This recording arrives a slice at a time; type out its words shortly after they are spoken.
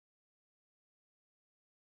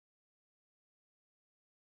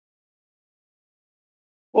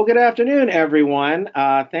Well, good afternoon, everyone.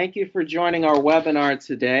 Thank you for joining our webinar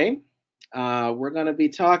today. We're going to be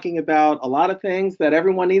talking about a lot of things that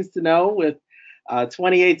everyone needs to know with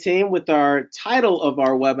 2018, with our title of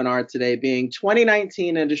our webinar today being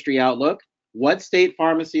 2019 Industry Outlook, What State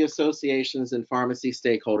Pharmacy Associations and Pharmacy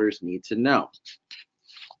Stakeholders Need to Know.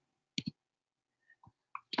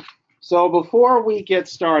 So before we get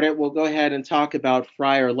started, we'll go ahead and talk about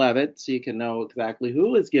Frier Levitt so you can know exactly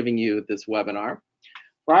who is giving you this webinar.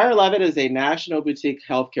 Frier Levitt is a national boutique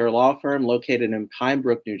healthcare law firm located in Pine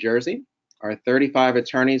Brook, New Jersey. Our 35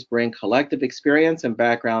 attorneys bring collective experience and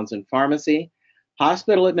backgrounds in pharmacy,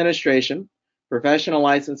 hospital administration, professional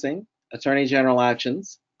licensing, attorney general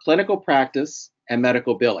actions, clinical practice, and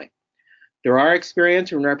medical billing. Through our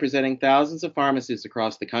experience in representing thousands of pharmacies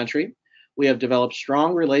across the country, we have developed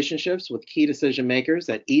strong relationships with key decision makers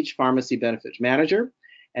at each pharmacy benefits manager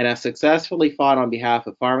and have successfully fought on behalf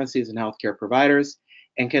of pharmacies and healthcare providers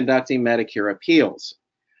and conducting Medicare appeals.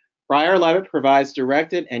 Frier Levitt provides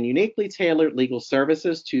directed and uniquely tailored legal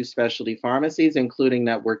services to specialty pharmacies, including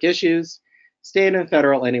network issues, state and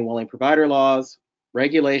federal anti-willing provider laws,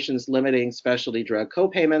 regulations limiting specialty drug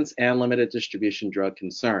copayments, and limited distribution drug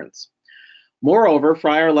concerns. Moreover,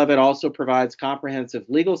 Frier Levitt also provides comprehensive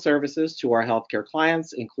legal services to our healthcare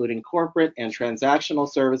clients, including corporate and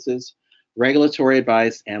transactional services, regulatory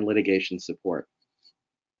advice, and litigation support.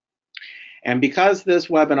 And because this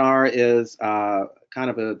webinar is kind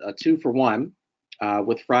of a two-for-one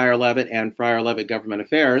with Frier Levitt and Frier Levitt Government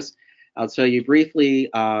Affairs, I'll tell you briefly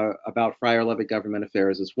about Frier Levitt Government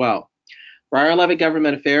Affairs as well. Frier Levitt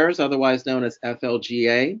Government Affairs, otherwise known as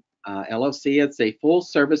FLGA, LLC, it's a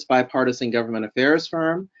full-service bipartisan government affairs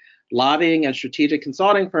firm, lobbying and strategic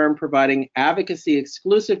consulting firm providing advocacy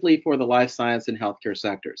exclusively for the life science and healthcare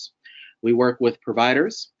sectors. We work with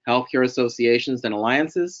providers, healthcare associations and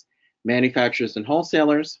alliances, manufacturers and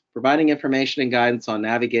wholesalers, providing information and guidance on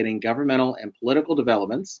navigating governmental and political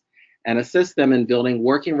developments, and assist them in building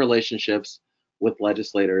working relationships with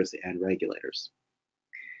legislators and regulators.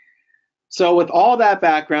 So with all that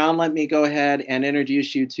background, let me go ahead and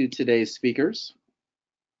introduce you to today's speakers.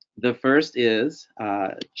 The first is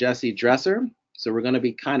Jesse Dresser. So we're going to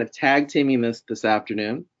be kind of tag teaming this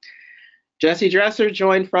afternoon. Jesse Dresser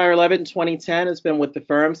joined Frier Levitt in 2010, has been with the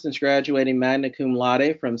firm since graduating magna cum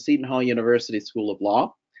laude from Seton Hall University School of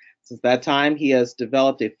Law. Since that time, he has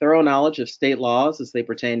developed a thorough knowledge of state laws as they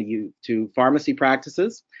pertain to pharmacy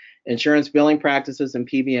practices, insurance billing practices, and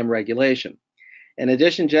PBM regulation. In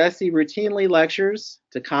addition, Jesse routinely lectures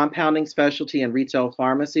to compounding specialty and retail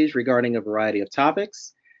pharmacies regarding a variety of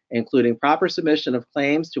topics, including proper submission of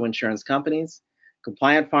claims to insurance companies,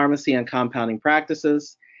 compliant pharmacy and compounding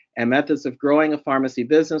practices, and methods of growing a pharmacy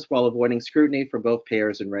business while avoiding scrutiny from both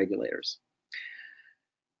payers and regulators.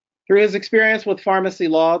 Through his experience with pharmacy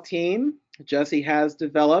law team, Jesse has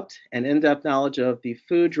developed an in-depth knowledge of the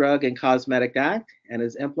Food, Drug, and Cosmetic Act and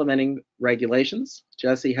is implementing regulations.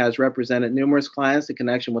 Jesse has represented numerous clients in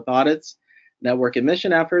connection with audits, network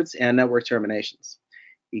admission efforts, and network terminations.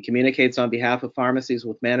 He communicates on behalf of pharmacies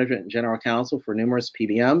with management and general counsel for numerous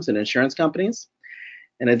PBMs and insurance companies.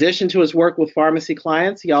 In addition to his work with pharmacy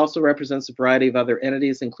clients, he also represents a variety of other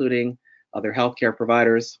entities, including other healthcare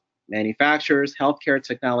providers, manufacturers, healthcare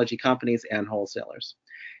technology companies, and wholesalers.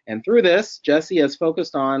 And through this, Jesse has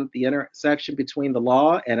focused on the intersection between the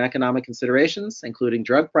law and economic considerations, including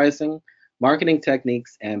drug pricing, marketing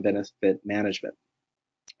techniques, and benefit management.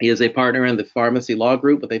 He is a partner in the Pharmacy Law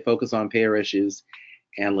Group with a focus on payer issues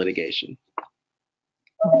and litigation.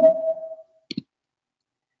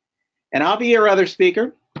 And I'll be your other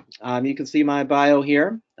speaker. You can see my bio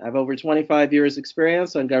here. I have over 25 years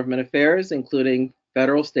experience on government affairs, including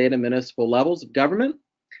federal, state, and municipal levels of government,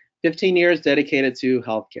 15 years dedicated to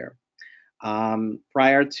healthcare.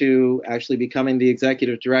 Prior to actually becoming the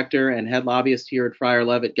executive director and head lobbyist here at Frier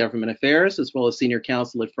Levitt Government Affairs, as well as senior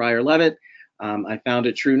counsel at Frier Levitt, I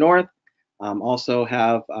founded True North. Also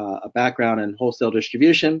have a background in wholesale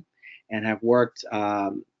distribution and have worked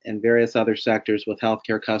in various other sectors with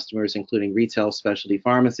healthcare customers, including retail specialty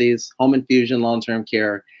pharmacies, home infusion, long-term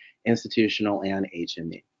care, institutional, and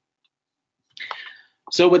HME.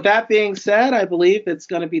 So with that being said, I believe it's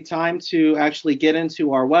going to be time to actually get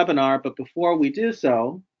into our webinar. But before we do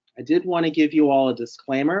so, I did want to give you all a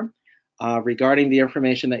disclaimer regarding the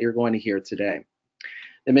information that you're going to hear today.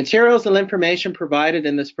 The materials and information provided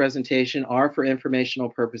in this presentation are for informational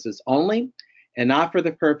purposes only and not for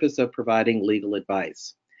the purpose of providing legal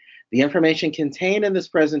advice. The information contained in this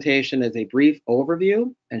presentation is a brief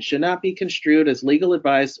overview and should not be construed as legal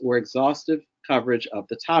advice or exhaustive coverage of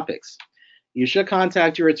the topics. You should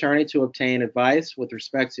contact your attorney to obtain advice with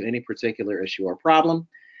respect to any particular issue or problem.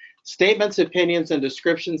 Statements, opinions, and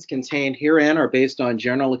descriptions contained herein are based on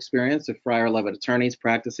general experience of Frier Levitt attorneys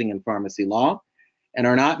practicing in pharmacy law and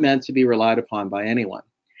are not meant to be relied upon by anyone.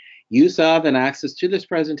 Use of and access to this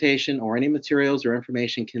presentation or any materials or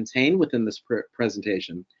information contained within this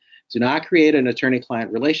presentation do not create an attorney-client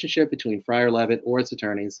relationship between Frier Levitt or its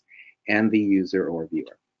attorneys and the user or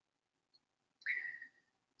viewer.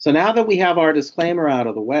 So now that we have our disclaimer out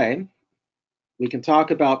of the way, we can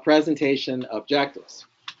talk about presentation objectives.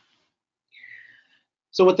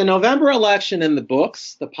 So with the November election in the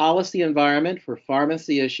books, the policy environment for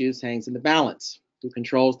pharmacy issues hangs in the balance. Who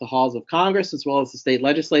controls the halls of Congress as well as the state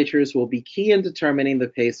legislatures will be key in determining the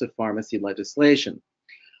pace of pharmacy legislation.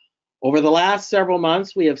 Over the last several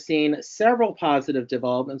months, we have seen several positive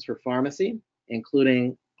developments for pharmacy,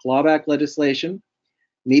 including clawback legislation,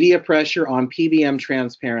 media pressure on PBM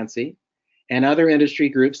transparency, and other industry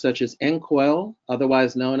groups such as NCOIL,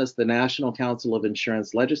 otherwise known as the National Council of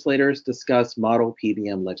Insurance Legislators, discuss model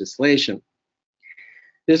PBM legislation.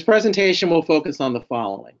 This presentation will focus on the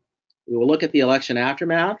following. We will look at the election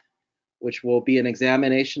aftermath, which will be an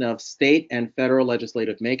examination of state and federal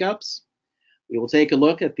legislative makeups. We will take a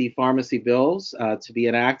look at the pharmacy bills to be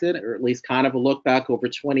enacted, or at least kind of a look back over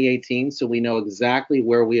 2018 so we know exactly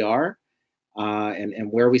where we are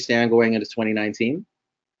and where we stand going into 2019.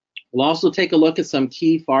 We'll also take a look at some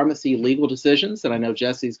key pharmacy legal decisions, and I know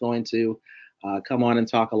Jesse's going to come on and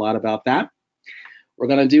talk a lot about that. We're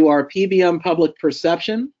going to do our PBM public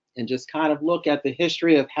perception and just kind of look at the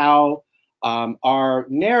history of how our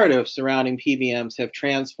narrative surrounding PBMs have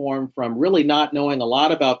transformed from really not knowing a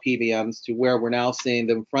lot about PBMs to where we're now seeing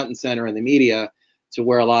them front and center in the media to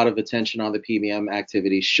where a lot of attention on the PBM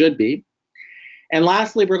activities should be. And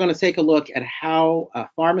lastly, we're going to take a look at how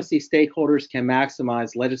pharmacy stakeholders can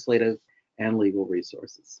maximize legislative and legal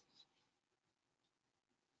resources.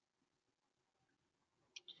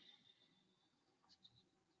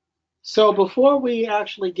 So before we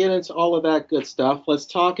actually get into all of that good stuff, let's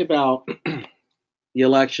talk about the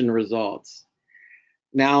election results.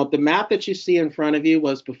 Now, the map that you see in front of you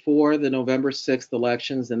was before the November 6th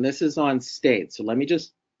elections, and this is on state. So let me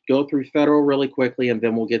just go through federal really quickly, and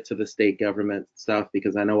then we'll get to the state government stuff,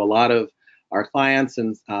 because I know a lot of our clients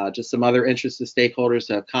and just some other interested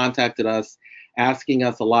stakeholders have contacted us asking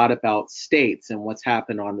us a lot about states and what's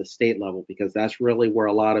happened on the state level, because that's really where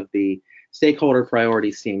a lot of the stakeholder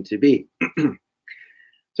priorities seem to be.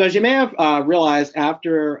 So as you may have realized,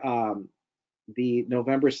 after the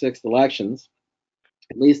November 6th elections,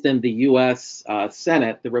 at least in the US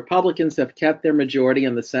Senate, the Republicans have kept their majority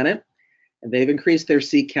in the Senate, and they've increased their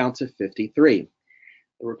seat count to 53.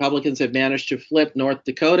 The Republicans have managed to flip North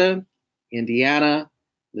Dakota, Indiana,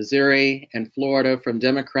 Missouri, and Florida from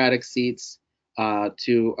Democratic seats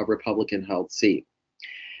to a Republican-held seat.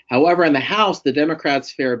 However, in the House, the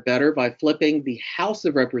Democrats fare better by flipping the House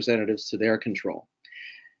of Representatives to their control.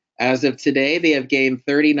 As of today, they have gained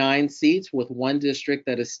 39 seats, with one district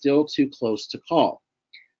that is still too close to call.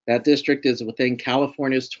 That district is within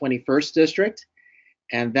California's 21st district,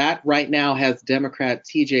 and that right now has Democrat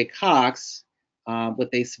T.J. Cox with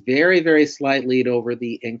a very, very slight lead over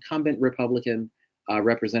the incumbent Republican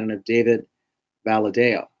Representative David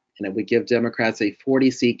Valadao. And it would give Democrats a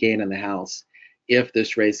 40-seat gain in the House if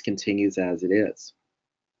this race continues as it is.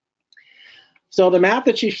 So the map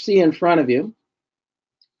that you see in front of you,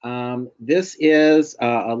 this is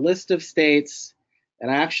a list of states that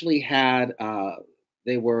actually had,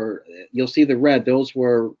 you'll see the red, those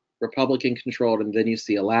were Republican controlled, and then you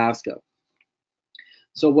see Alaska.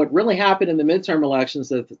 So what really happened in the midterm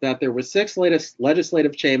elections is that there were 6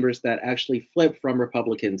 legislative chambers that actually flipped from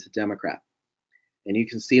Republican to Democrat. And you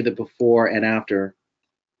can see the before and after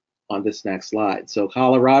on this next slide. So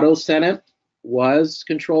Colorado's Senate was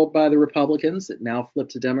controlled by the Republicans. It now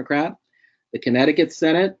flipped to Democrat. The Connecticut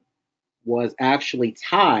Senate was actually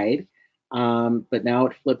tied, but now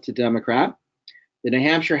it flipped to Democrat. The New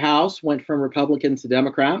Hampshire House went from Republican to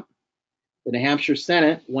Democrat. The New Hampshire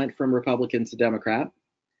Senate went from Republican to Democrat.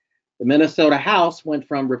 The Minnesota House went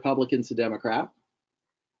from Republican to Democrat.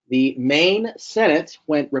 The Maine Senate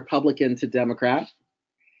went Republican to Democrat.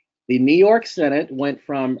 The New York Senate went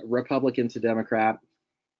from Republican to Democrat.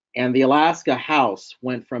 And the Alaska House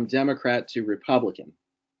went from Democrat to Republican.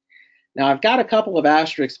 Now, I've got a couple of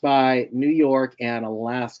asterisks by New York and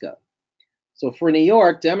Alaska. So for New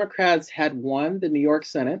York, Democrats had won the New York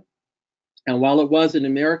Senate. And while it was a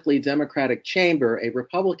numerically Democratic chamber, a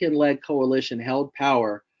Republican-led coalition held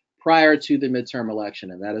power prior to the midterm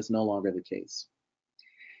election, and that is no longer the case.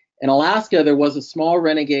 In Alaska, there was a small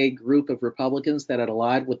renegade group of Republicans that had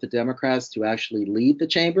allied with the Democrats to actually lead the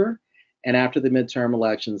chamber, and after the midterm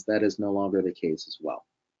elections, that is no longer the case as well.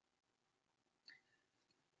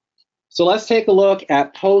 So let's take a look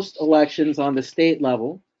at post-elections on the state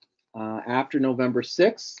level after November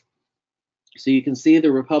 6th. So you can see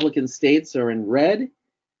the Republican states are in red,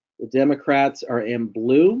 the Democrats are in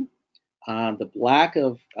blue. The black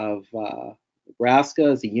of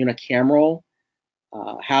Nebraska is a unicameral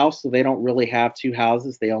house, so they don't really have two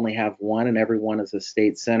houses. They only have one, and everyone is a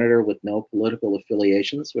state senator with no political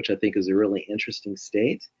affiliations, which I think is a really interesting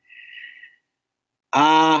state.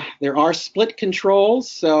 There are split controls,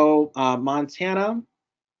 so Montana,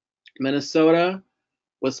 Minnesota,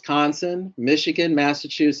 Wisconsin, Michigan,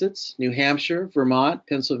 Massachusetts, New Hampshire, Vermont,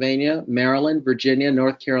 Pennsylvania, Maryland, Virginia,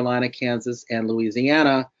 North Carolina, Kansas, and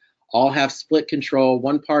Louisiana all have split control.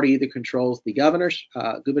 One party either controls the governor's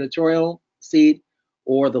gubernatorial seat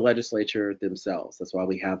or the legislature themselves. That's why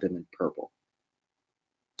we have them in purple.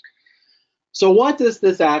 So what does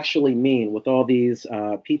this actually mean with all these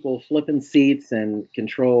people flipping seats and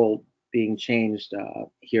control being changed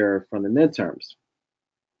here from the midterms?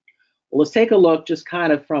 Well, let's take a look just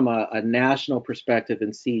kind of from a national perspective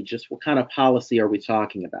and see just what kind of policy are we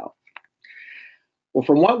talking about. Well,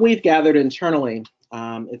 from what we've gathered internally,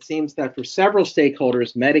 it seems that for several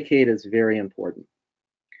stakeholders, Medicaid is very important.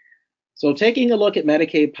 So taking a look at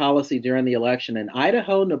Medicaid policy during the election in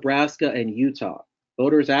Idaho, Nebraska, and Utah,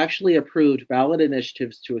 voters actually approved ballot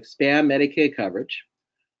initiatives to expand Medicaid coverage,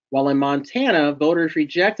 while in Montana, voters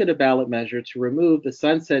rejected a ballot measure to remove the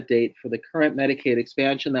sunset date for the current Medicaid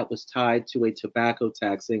expansion that was tied to a tobacco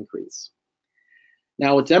tax increase.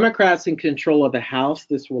 Now, with Democrats in control of the House,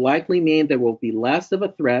 this will likely mean there will be less of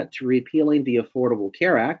a threat to repealing the Affordable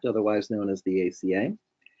Care Act, otherwise known as the ACA,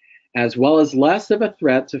 as well as less of a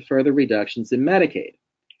threat to further reductions in Medicaid.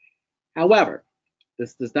 However,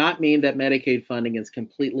 this does not mean that Medicaid funding is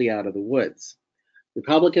completely out of the woods.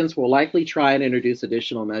 Republicans will likely try and introduce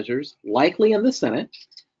additional measures, likely in the Senate,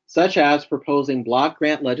 such as proposing block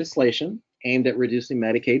grant legislation aimed at reducing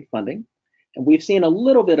Medicaid funding. And we've seen a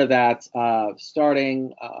little bit of that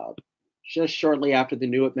starting just shortly after the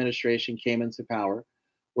new administration came into power,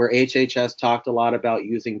 where HHS talked a lot about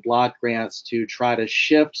using block grants to try to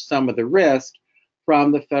shift some of the risk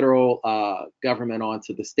from the federal government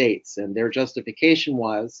onto the states. And their justification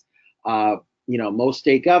was, most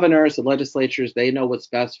state governors, the legislatures, they know what's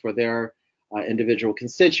best for their individual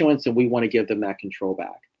constituents, and we want to give them that control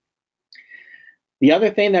back. The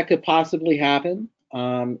other thing that could possibly happen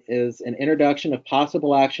is an introduction of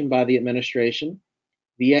possible action by the administration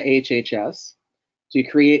via HHS to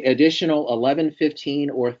create additional 1115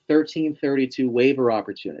 or 1332 waiver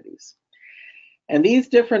opportunities. And these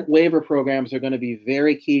different waiver programs are going to be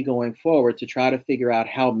very key going forward to try to figure out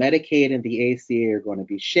how Medicaid and the ACA are going to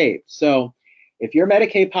be shaped. So if your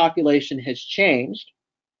Medicaid population has changed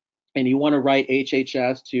and you want to write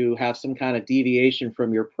HHS to have some kind of deviation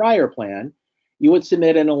from your prior plan, you would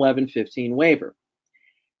submit an 1115 waiver.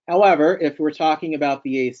 However, if we're talking about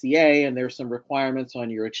the ACA and there's some requirements on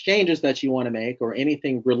your exchanges that you want to make or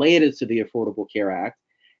anything related to the Affordable Care Act,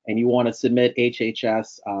 and you want to submit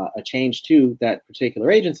HHS a change to that particular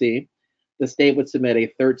agency, the state would submit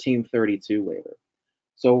a 1332 waiver.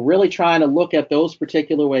 So really trying to look at those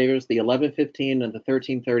particular waivers, the 1115 and the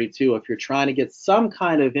 1332, if you're trying to get some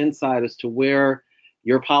kind of insight as to where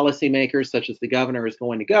your policymakers, such as the governor, is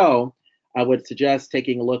going to go, I would suggest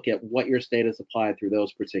taking a look at what your state has applied through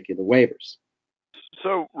those particular waivers.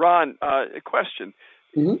 So, Ron, a question.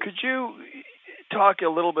 Mm-hmm. Could you talk a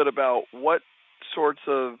little bit about what sorts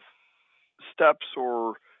of steps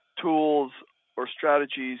or tools or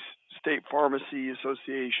strategies state pharmacy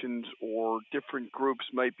associations or different groups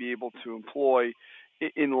might be able to employ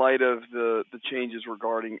in light of the changes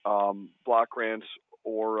regarding block grants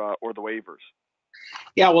or the waivers?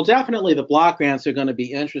 Yeah, well, definitely the block grants are going to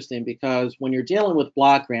be interesting because when you're dealing with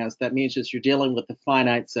block grants, that means that you're dealing with a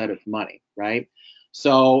finite set of money, right?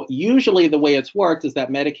 So usually the way it's worked is that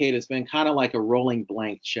Medicaid has been kind of like a rolling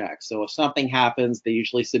blank check. So if something happens, they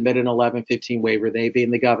usually submit an 1115 waiver, they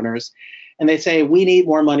being the governors, and they say, we need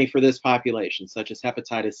more money for this population, such as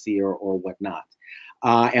hepatitis C or whatnot.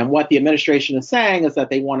 And what the administration is saying is that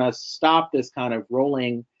they want to stop this kind of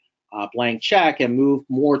rolling blank check and move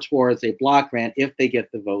more towards a block grant if they get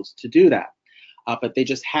the votes to do that. But they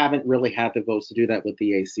just haven't really had the votes to do that with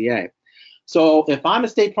the ACA. So if I'm a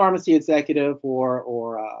state pharmacy executive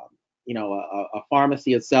or a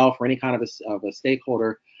pharmacy itself or any kind of a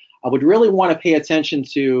stakeholder, I would really want to pay attention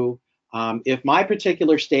to if my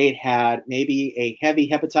particular state had maybe a heavy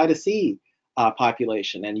hepatitis C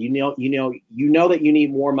population, and you know that you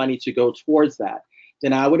need more money to go towards that,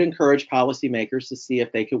 then I would encourage policymakers to see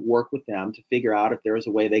if they could work with them to figure out if there is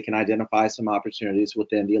a way they can identify some opportunities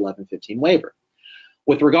within the 1115 waiver.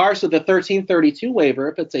 With regards to the 1332 waiver,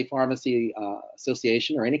 if it's a pharmacy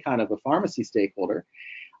association or any kind of a pharmacy stakeholder,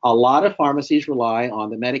 a lot of pharmacies rely on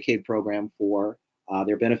the Medicaid program for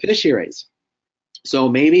their beneficiaries. So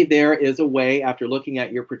maybe there is a way, after looking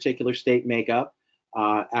at your particular state makeup,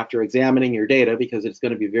 after examining your data, because it's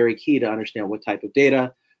going to be very key to understand what type of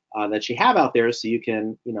data that you have out there, so you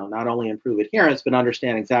can, not only improve adherence, but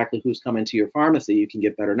understand exactly who's coming to your pharmacy. You can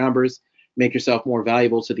get better numbers, make yourself more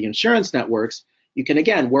valuable to the insurance networks. You can,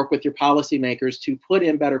 again, work with your policymakers to put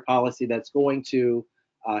in better policy that's going to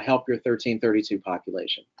help your 1332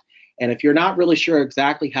 population. And if you're not really sure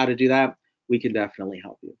exactly how to do that, we can definitely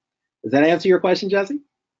help you. Does that answer your question, Jesse?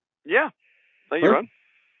 Yeah. Thank you, Ron.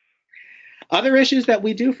 Other issues that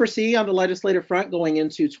we do foresee on the legislative front going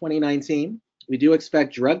into 2019, we do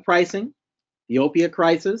expect drug pricing, the opiate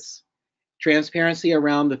crisis, transparency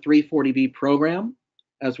around the 340B program,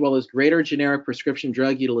 as well as greater generic prescription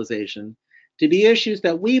drug utilization to be issues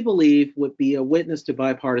that we believe would be a witness to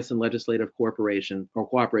bipartisan legislative cooperation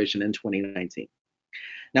in 2019.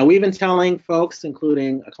 Now, we've been telling folks,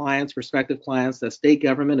 including clients, prospective clients, that state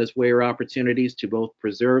government is where your opportunities to both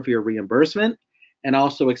preserve your reimbursement and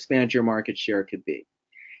also expand your market share could be.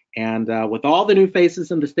 And with all the new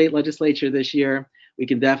faces in the state legislature this year, we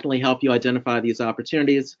can definitely help you identify these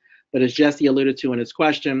opportunities. But as Jesse alluded to in his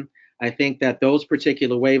question, I think that those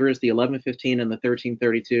particular waivers, the 1115 and the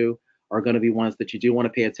 1332, are going to be ones that you do want to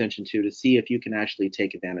pay attention to see if you can actually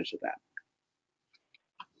take advantage of that.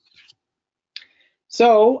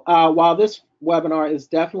 So while this webinar is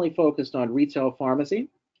definitely focused on retail pharmacy,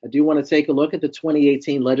 I do want to take a look at the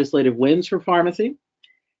 2018 legislative wins for pharmacy.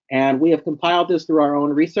 And we have compiled this through our own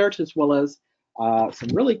research, as well as some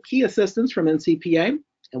really key assistance from NCPA.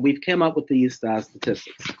 And we've come up with these statistics.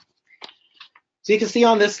 So you can see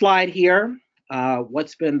on this slide here,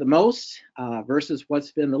 what's been the most versus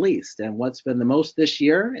what's been the least. And what's been the most this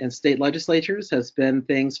year in state legislatures has been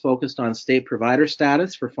things focused on state provider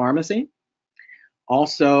status for pharmacy.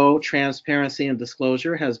 Also, transparency and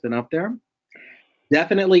disclosure has been up there.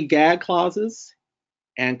 Definitely gag clauses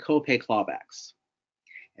and copay clawbacks.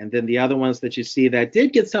 And then the other ones that you see that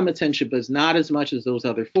did get some attention, but not as much as those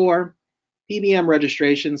other four: PBM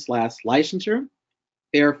registration / licensure,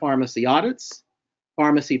 fair pharmacy audits,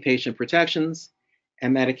 pharmacy patient protections,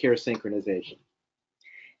 and Medicare synchronization.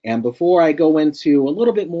 And before I go into a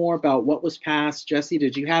little bit more about what was passed, Jesse,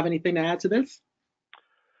 did you have anything to add to this?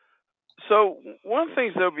 So one of the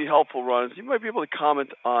things that would be helpful, Ron, is you might be able to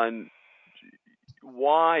comment on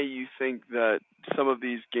why you think that some of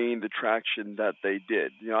these gained the traction that they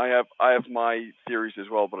did. I have my theories as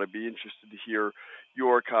well, but I'd be interested to hear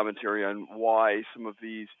your commentary on why some of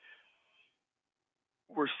these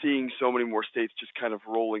we're seeing so many more states just kind of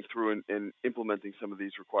rolling through and implementing some of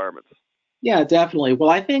these requirements. Yeah, definitely. Well,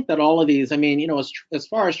 I think that all of these, I mean, as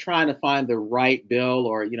far as trying to find the right bill,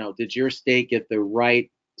 or, did your state get the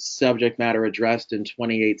right subject matter addressed in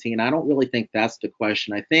 2018? I don't really think that's the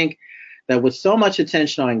question. I think that with so much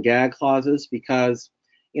attention on gag clauses, because,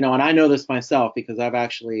 and I know this myself because I've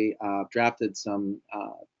actually drafted some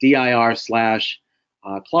DIR /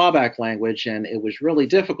 clawback language, and it was really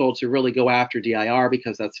difficult to really go after DIR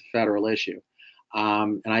because that's a federal issue.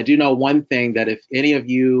 And I do know one thing, that if any of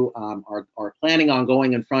you are planning on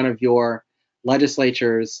going in front of your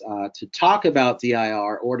legislatures to talk about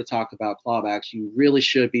DIR or to talk about clawbacks, you really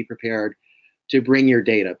should be prepared to bring your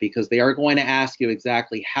data, because they are going to ask you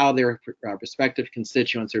exactly how their respective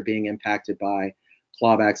constituents are being impacted by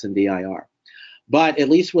clawbacks and DIR. But at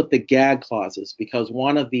least with the gag clauses, because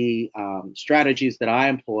one of the strategies that I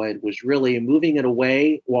employed was really moving it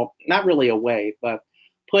away, well, not really away, but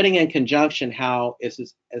putting in conjunction how this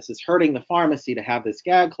is hurting the pharmacy to have this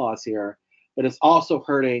gag clause here, but it's also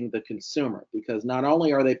hurting the consumer, because not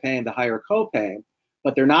only are they paying the higher copay,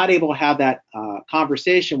 but they're not able to have that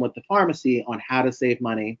conversation with the pharmacy on how to save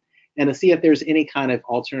money and to see if there's any kind of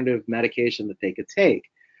alternative medication that they could take.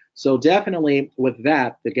 So definitely with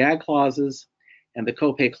that, the gag clauses and the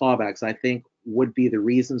copay clawbacks, I think, would be the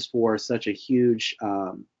reasons for such a huge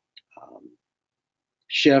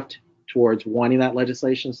shift towards wanting that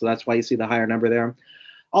legislation. So that's why you see the higher number there.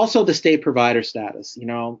 Also, the state provider status,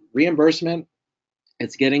 reimbursement,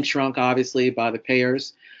 it's getting shrunk, obviously, by the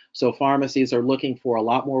payers. So pharmacies are looking for a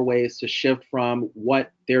lot more ways to shift from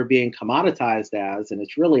what they're being commoditized as, and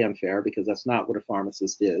it's really unfair because that's not what a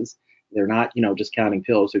pharmacist is. They're not, just counting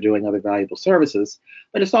pills, they're doing other valuable services.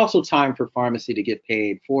 But it's also time for pharmacy to get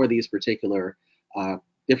paid for these particular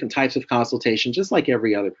different types of consultation, just like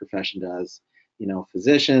every other profession does.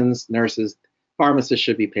 Physicians, nurses, pharmacists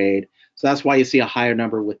should be paid. So that's why you see a higher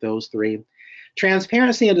number with those three.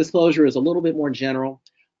 Transparency and disclosure is a little bit more general.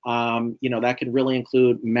 That can really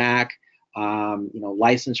include MAC,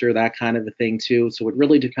 licensure, that kind of a thing too. So it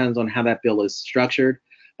really depends on how that bill is structured.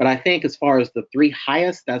 But I think as far as the three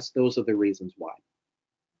highest, those are the reasons why.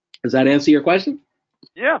 Does that answer your question?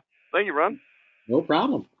 Yeah. Thank you, Ron. No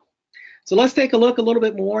problem. So let's take a look a little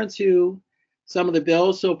bit more into some of the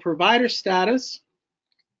bills. So provider status,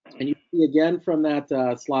 and you see again from that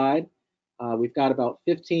slide, we've got about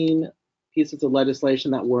 15 pieces of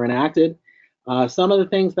legislation that were enacted. Some of the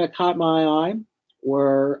things that caught my eye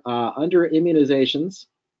were under immunizations.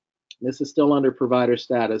 This is still under provider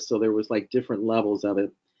status, so there was like different levels of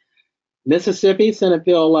it. Mississippi, Senate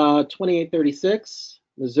Bill 2836,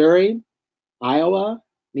 Missouri, Iowa,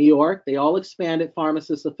 New York, they all expanded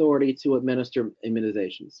pharmacists' authority to administer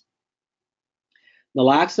immunizations.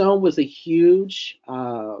 Naloxone was a huge,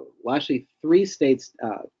 actually 3 states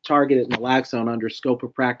targeted naloxone under scope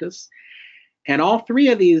of practice. And all 3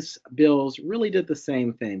 of these bills really did the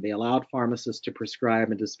same thing. They allowed pharmacists to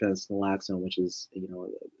prescribe and dispense naloxone, which is,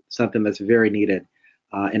 something that's very needed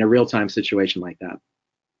in a real-time situation like that.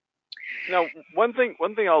 Now, one thing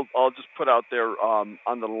I'll just put out there on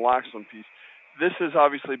the naloxone piece. This has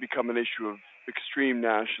obviously become an issue of extreme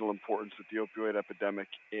national importance with the opioid epidemic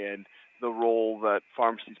and the role that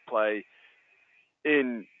pharmacies play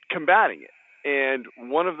in combating it. And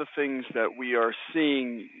one of the things that we are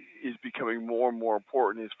seeing is becoming more and more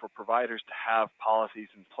important is for providers to have policies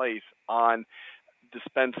in place on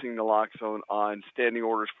dispensing naloxone, on standing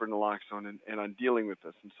orders for naloxone, and on dealing with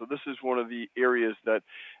this. And so this is one of the areas that,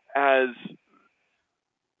 as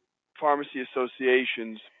pharmacy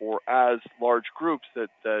associations or as large groups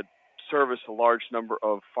that service a large number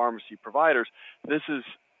of pharmacy providers, this is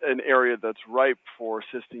an area that's ripe for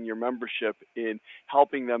assisting your membership in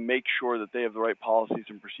helping them make sure that they have the right policies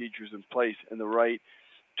and procedures in place and the right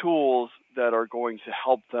tools that are going to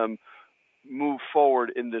help them move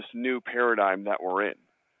forward in this new paradigm that we're in.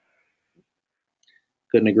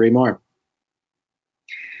 Couldn't agree more.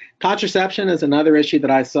 Contraception is another issue that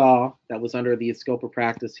I saw that was under the scope of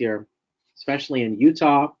practice here, especially in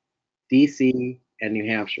Utah, DC, and New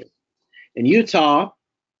Hampshire. In Utah,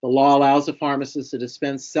 the law allows a pharmacist to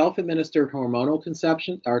dispense self-administered hormonal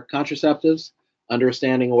contraceptives under a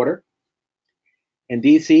standing order. In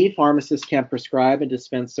DC, pharmacists can prescribe and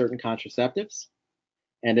dispense certain contraceptives.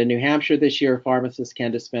 And in New Hampshire this year, pharmacists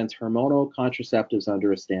can dispense hormonal contraceptives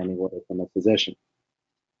under a standing order from a physician.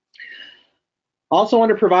 Also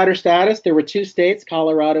under provider status, there were 2 states,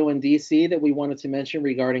 Colorado and DC, that we wanted to mention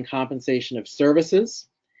regarding compensation of services.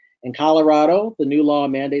 In Colorado, the new law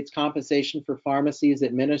mandates compensation for pharmacies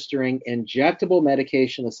administering injectable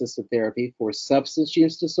medication-assisted therapy for substance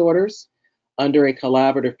use disorders under a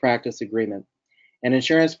collaborative practice agreement. And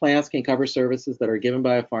insurance plans can cover services that are given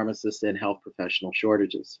by a pharmacist in health professional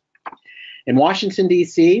shortages. In Washington,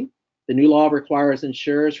 D.C., the new law requires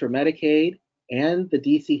insurers for Medicaid and the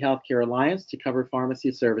D.C. Healthcare Alliance to cover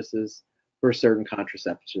pharmacy services for certain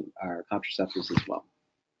contraceptives as well.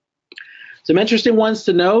 Some interesting ones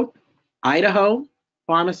to note: Idaho,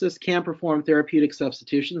 pharmacists can perform therapeutic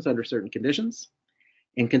substitutions under certain conditions.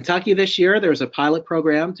 In Kentucky this year, there's a pilot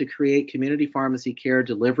program to create community pharmacy care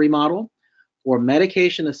delivery model for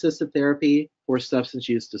medication-assisted therapy for substance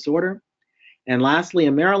use disorder. And lastly,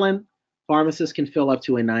 in Maryland, pharmacists can fill up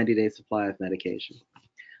to a 90-day supply of medication.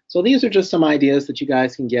 So these are just some ideas that you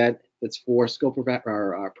guys can get. It's for scope of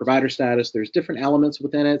provider status. There's different elements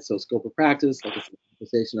within it. So scope of practice, like a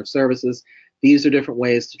compensation of services. These are different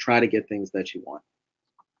ways to try to get things that you want.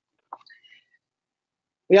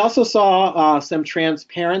 We also saw some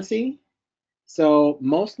transparency. So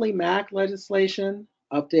mostly MAC legislation,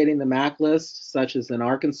 updating the MAC list, such as in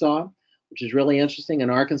Arkansas, which is really interesting. In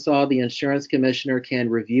Arkansas, the insurance commissioner can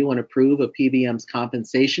review and approve a PBM's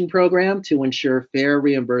compensation program to ensure fair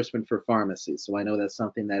reimbursement for pharmacies. So I know that's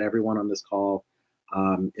something that everyone on this call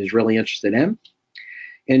is really interested in.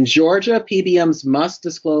 In Georgia, PBMs must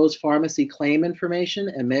disclose pharmacy claim information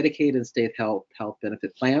and Medicaid and state health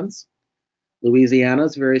benefit plans. Louisiana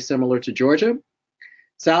is very similar to Georgia.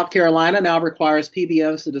 South Carolina now requires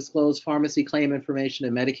PBMs to disclose pharmacy claim information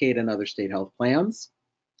and Medicaid and other state health plans.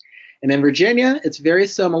 And in Virginia, it's very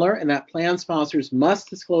similar in that plan sponsors must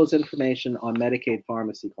disclose information on Medicaid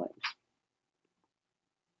pharmacy claims.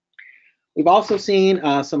 We've also seen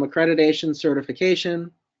some accreditation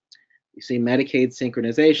certification. You see Medicaid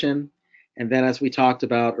synchronization. And then, as we talked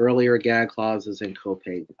about earlier, gag clauses and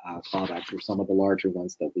copay clawbacks are some of the larger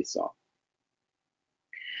ones that we saw.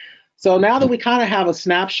 So now that we kind of have a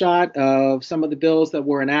snapshot of some of the bills that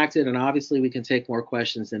were enacted, and obviously we can take more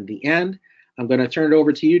questions in the end, I'm going to turn it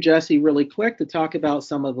over to you, Jesse, really quick to talk about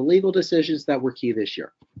some of the legal decisions that were key this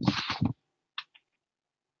year.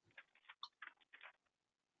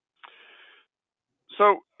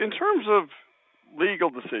 So in terms of legal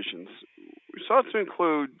decisions, we sought to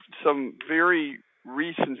include some very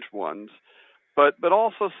recent ones, but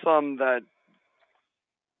also some of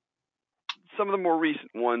the more recent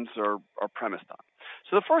ones are premised on.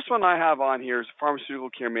 So the first one I have on here is Pharmaceutical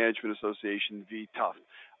Care Management Association v. Tufts.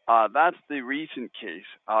 That's the recent case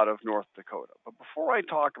out of North Dakota. But before I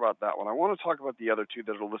talk about that one, I want to talk about the other two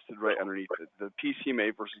that are listed right underneath it, the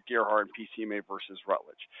PCMA versus Gerhardt and PCMA versus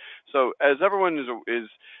Rutledge. So as everyone is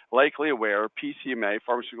likely aware, PCMA,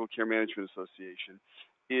 Pharmaceutical Care Management Association,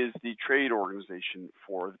 is the trade organization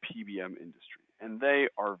for the PBM industry, and they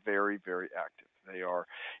are very, very active. They are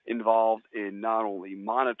involved in not only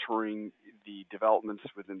monitoring the developments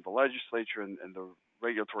within the legislature and the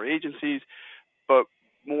regulatory agencies, but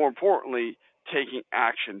more importantly, taking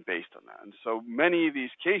action based on that. And so many of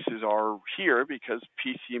these cases are here because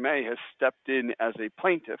PCMA has stepped in as a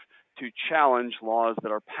plaintiff to challenge laws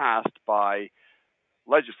that are passed by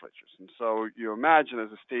legislatures. And so you imagine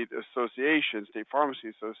as a state association, state pharmacy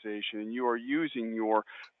association, and you are using your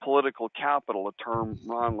political capital, a term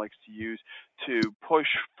Ron likes to use, to push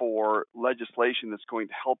for legislation that's going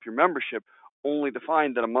to help your membership, only to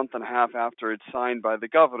find that a month and a half after it's signed by the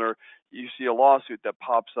governor, you see a lawsuit that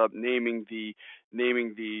pops up naming the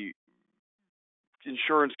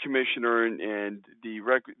insurance commissioner and the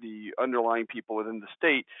underlying people within the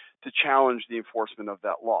state to challenge the enforcement of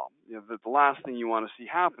that law. You know, the last thing you want to see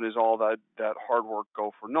happen is all that hard work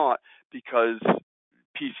go for naught because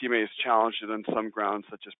PCMA has challenged it on some grounds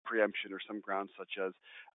such as preemption or some grounds such as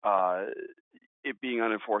it being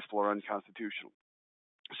unenforceable or unconstitutional.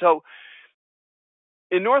 So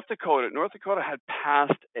in North Dakota had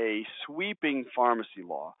passed a sweeping pharmacy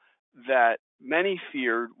law that many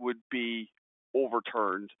feared would be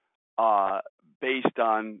overturned based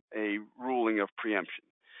on a ruling of preemption.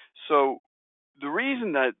 So the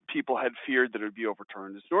reason that people had feared that it would be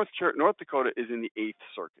overturned is North Dakota is in the 8th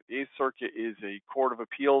Circuit. The 8th Circuit is a court of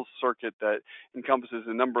appeals circuit that encompasses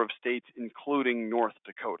a number of states, including North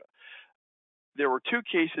Dakota. There were two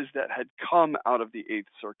cases that had come out of the 8th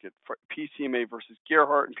Circuit, PCMA versus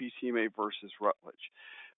Gerhardt and PCMA versus Rutledge.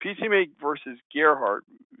 PCMA versus Gerhardt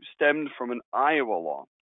stemmed from an Iowa law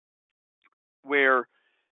where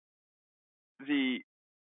the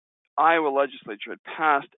Iowa legislature had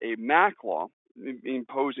passed a MAC law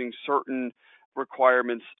imposing certain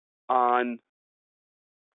requirements on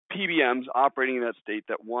PBMs operating in that state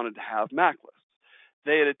that wanted to have MAC lists.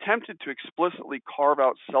 They had attempted to explicitly carve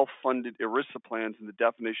out self-funded ERISA plans in the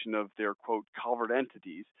definition of their, quote, covered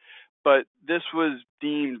entities, but this was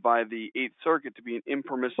deemed by the 8th Circuit to be an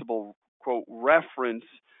impermissible, quote, reference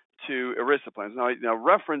to ERISA plans. Now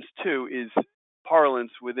reference to is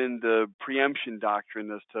parlance within the preemption doctrine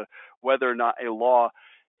as to whether or not a law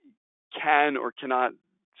can or cannot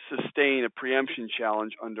sustain a preemption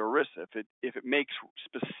challenge under ERISA. If it makes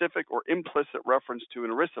specific or implicit reference to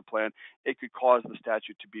an ERISA plan, it could cause the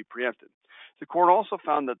statute to be preempted. The court also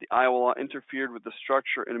found that the Iowa law interfered with the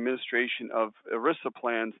structure and administration of ERISA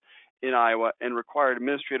plans in Iowa and required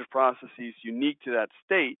administrative processes unique to that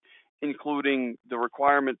state, including the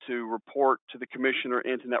requirement to report to the commissioner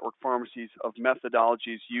and to network pharmacies of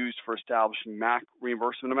methodologies used for establishing MAC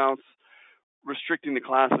reimbursement amounts, restricting the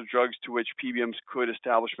class of drugs to which PBMs could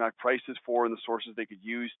establish MAC prices for and the sources they could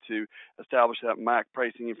use to establish that MAC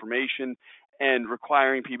pricing information, and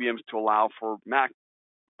requiring PBMs to allow for MAC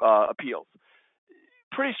appeals.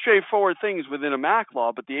 Pretty straightforward things within a MAC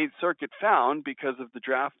law, but the 8th Circuit found, because of the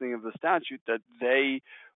drafting of the statute, that they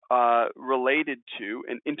related to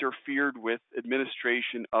and interfered with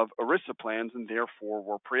administration of ERISA plans and therefore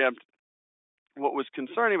were preempted. What was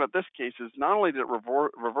concerning about this case is not only did it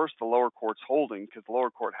reverse the lower court's holding, because the lower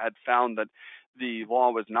court had found that the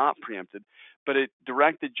law was not preempted, but it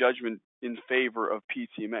directed judgment in favor of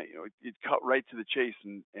PCMA. It cut right to the chase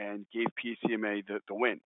and gave PCMA the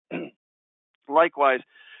win. Likewise,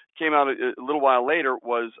 came out a little while later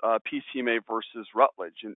was PCMA versus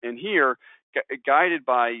Rutledge. And here, guided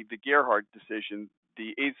by the Gerhardt decision,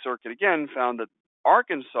 the 8th Circuit again found that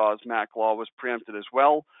Arkansas's MAC law was preempted as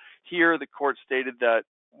well. Here, the court stated that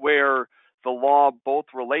where the law both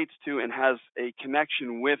relates to and has a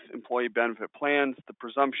connection with employee benefit plans, the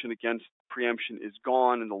presumption against preemption is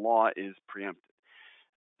gone and the law is preempted.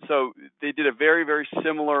 So they did a very, very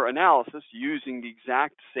similar analysis using the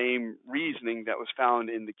exact same reasoning that was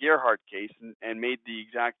found in the Gerhardt case and made the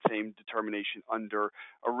exact same determination under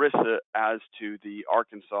ERISA as to the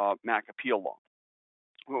Arkansas MAC appeal law.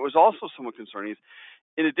 What was also somewhat concerning is,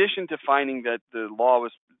 in addition to finding that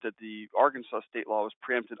the Arkansas state law was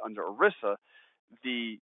preempted under ERISA,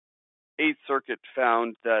 the Eighth Circuit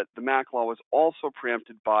found that the MAC law was also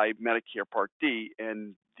preempted by Medicare Part D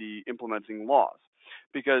and the implementing laws,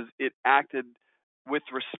 because it acted with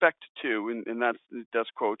respect to, and that's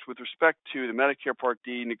quotes, with respect to the Medicare Part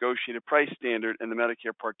D negotiated price standard and the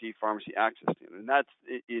Medicare Part D pharmacy access standard. And that's,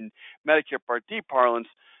 in Medicare Part D parlance,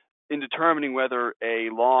 in determining whether a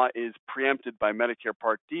law is preempted by Medicare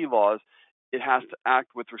Part D laws, it has to act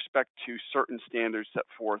with respect to certain standards set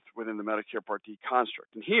forth within the Medicare Part D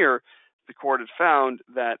construct. And here, the court had found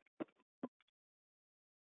that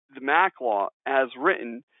the MAC law, as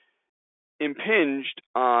written, impinged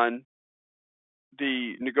on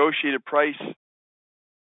the negotiated price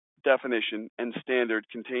definition and standard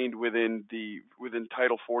contained within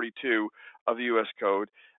Title 42 of the U.S. Code,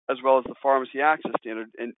 as well as the pharmacy access standard.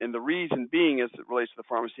 And the reason being, as it relates to the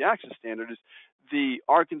pharmacy access standard, is the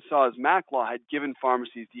Arkansas's MAC law had given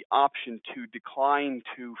pharmacies the option to decline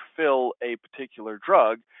to fill a particular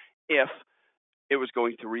drug if it was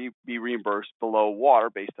going to be reimbursed below water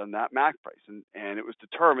based on that MAC price. And it was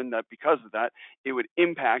determined that because of that, it would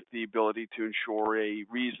impact the ability to ensure a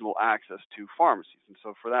reasonable access to pharmacies. And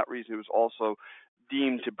so for that reason, it was also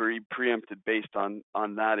deemed to be preempted based on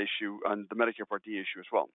that issue, on the Medicare Part D issue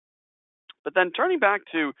as well. But then turning back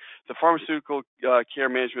to the Pharmaceutical Care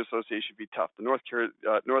Management Association v. Tufts, the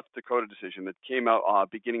North Dakota decision that came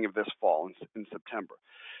out beginning of this fall in September.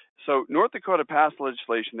 So North Dakota passed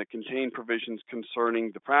legislation that contained provisions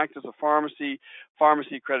concerning the practice of pharmacy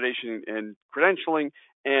accreditation and credentialing,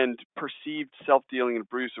 and perceived self-dealing and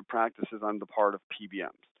abusive practices on the part of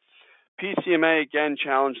PBMs. PCMA again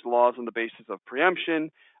challenged the laws on the basis of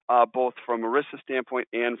preemption, both from ERISA standpoint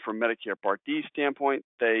and from Medicare Part D standpoint.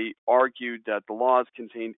 They argued that the laws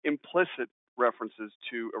contained implicit references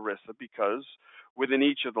to ERISA because within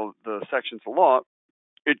each of the sections of law,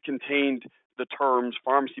 it contained the terms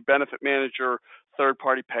pharmacy benefit manager,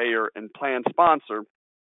 third-party payer, and plan sponsor.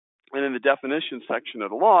 And in the definition section of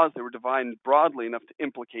the laws, they were defined broadly enough to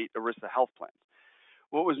implicate ERISA health plans.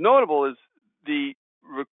 What was notable is the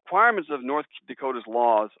requirements of North Dakota's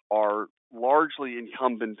laws are largely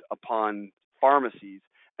incumbent upon pharmacies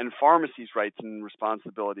and pharmacies' rights and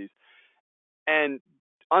responsibilities. And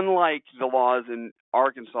unlike the laws in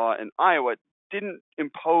Arkansas and Iowa, didn't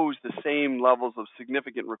impose the same levels of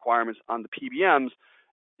significant requirements on the PBMs,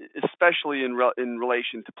 especially in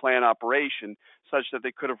relation to plan operation, such that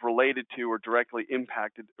they could have related to or directly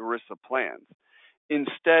impacted ERISA plans.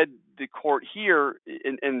 Instead, the court here,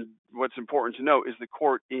 and what's important to note, is the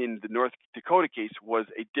court in the North Dakota case was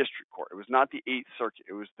a district court. It was not the Eighth Circuit.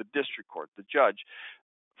 It was the district court. The judge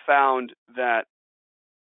found that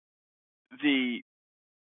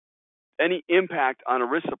any impact on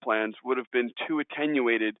ERISA plans would have been too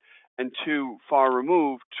attenuated and too far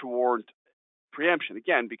removed toward preemption.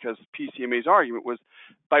 Again, because PCMA's argument was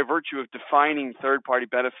by virtue of defining third-party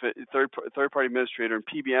administrator and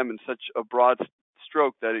PBM in such a broad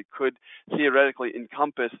stroke that it could theoretically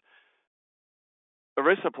encompass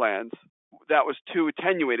ERISA plans, that was too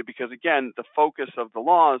attenuated because, again, the focus of the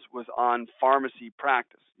laws was on pharmacy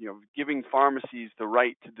practice, giving pharmacies the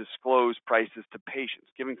right to disclose prices to patients,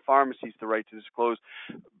 giving pharmacies the right to disclose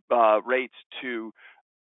rates to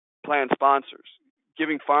plan sponsors,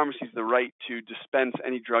 giving pharmacies the right to dispense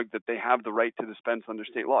any drug that they have the right to dispense under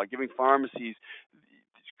state law, giving pharmacies,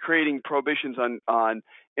 creating prohibitions on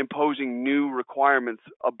imposing new requirements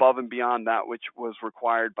above and beyond that which was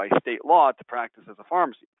required by state law to practice as a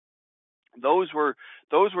pharmacy. Those were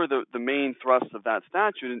the main thrusts of that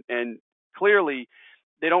statute, and clearly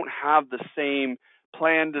they don't have the same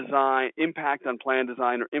plan design, impact on plan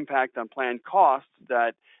design, or impact on plan costs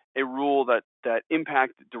that a rule that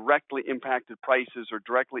directly impacted prices or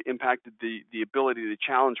directly impacted the ability to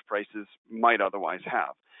challenge prices might otherwise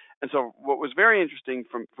have. And so what was very interesting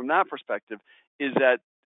from that perspective is that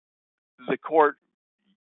the court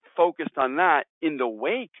focused on that in the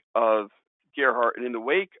wake of Gerhardt and in the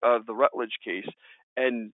wake of the Rutledge case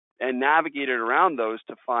and navigated around those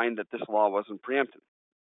to find that this law wasn't preempted.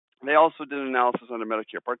 They also did an analysis under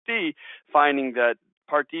Medicare Part D, finding that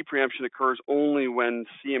Part D preemption occurs only when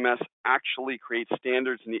CMS actually creates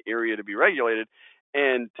standards in the area to be regulated.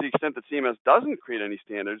 And to the extent that CMS doesn't create any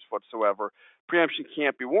standards whatsoever, preemption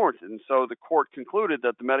can't be warranted. And so the court concluded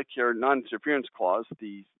that the Medicare Non-Interference Clause,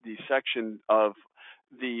 the section of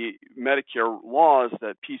the Medicare laws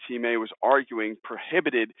that PCMA was arguing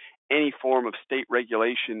prohibited any form of state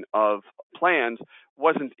regulation of plans,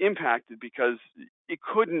 wasn't impacted because it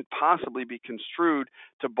couldn't possibly be construed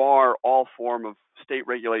to bar all form of state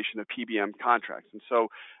regulation of PBM contracts. And so,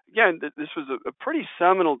 again, this was a pretty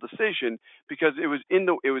seminal decision because it was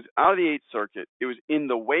out of the Eighth Circuit. It was in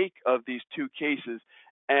the wake of these two cases,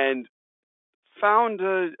 and found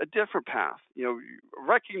a different path.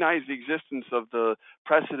 Recognized the existence of the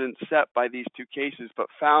precedent set by these two cases, but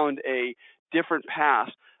found a different path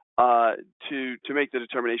to make the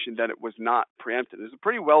determination that it was not preempted. It's a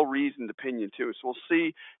pretty well-reasoned opinion too. So we'll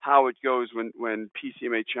see how it goes when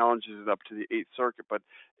PCMA challenges it up to the Eighth Circuit. But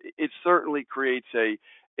it certainly creates a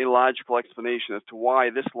logical explanation as to why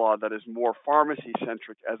this law that is more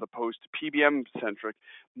pharmacy-centric as opposed to PBM-centric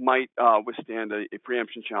might withstand a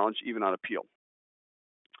preemption challenge even on appeal.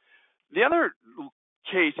 The other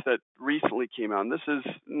case that recently came out, and this is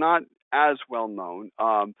not as well known,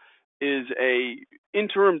 is a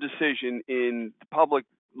interim decision in the public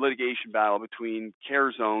litigation battle between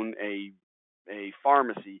CareZone, a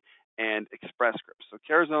pharmacy, and Express Scripts. So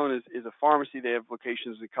CareZone is a pharmacy. They have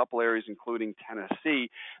locations in a couple areas, including Tennessee.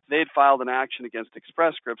 They had filed an action against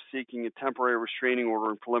Express Scripts seeking a temporary restraining order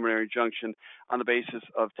and preliminary injunction on the basis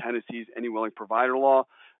of Tennessee's Any Willing Provider law,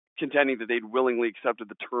 contending that they'd willingly accepted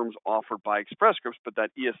the terms offered by Express Scripts, but that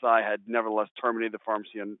ESI had nevertheless terminated the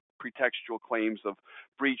pharmacy on pretextual claims of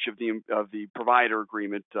breach of the provider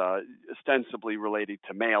agreement, ostensibly related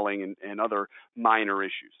to mailing and other minor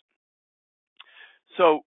issues.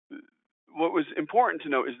 So what was important to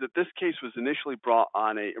note is that this case was initially brought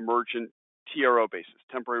on an emergent TRO basis,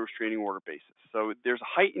 temporary restraining order basis. So there's a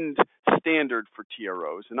heightened standard for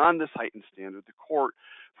TROs, and on this heightened standard, the court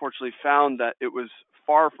fortunately found that it was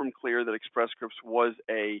far from clear that Express Scripts was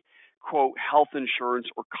a, quote, health insurance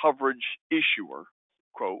or coverage issuer,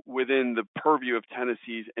 quote, within the purview of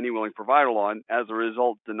Tennessee's Any Willing Provider law, and as a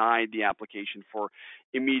result denied the application for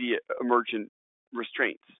immediate emergent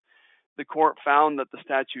restraints. The court found that the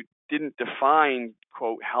statute didn't define,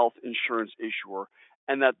 quote, health insurance issuer,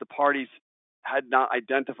 and that the parties had not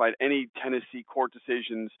identified any Tennessee court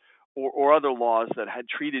decisions or other laws that had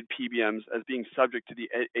treated PBMs as being subject to the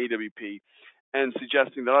AWP, and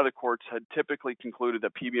suggesting that other courts had typically concluded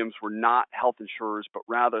that PBMs were not health insurers, but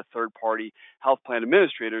rather third-party health plan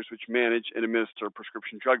administrators which manage and administer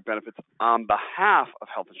prescription drug benefits on behalf of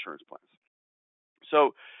health insurance plans.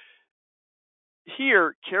 So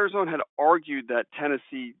here, CareZone had argued that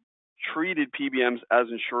Tennessee treated PBMs as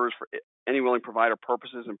insurers for Any Willing Provider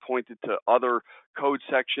purposes and pointed to other code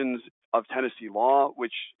sections of Tennessee law,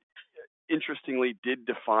 which interestingly did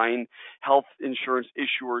define health insurance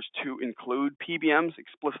issuers to include PBMs,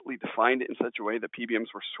 explicitly defined it in such a way that PBMs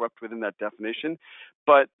were swept within that definition.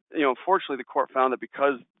 But, fortunately, the court found that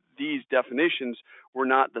because these definitions were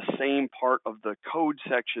not the same part of the code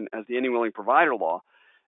section as the Any Willing Provider law,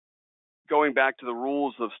 going back to the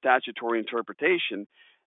rules of statutory interpretation,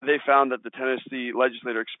 they found that the Tennessee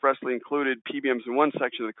legislator expressly included PBMs in one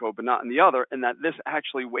section of the code but not in the other, and that this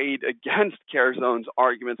actually weighed against CareZone's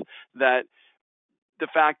arguments that the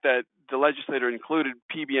fact that the legislator included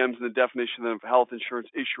PBMs in the definition of health insurance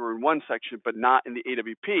issuer in one section but not in the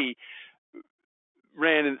AWP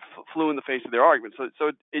flew in the face of their argument.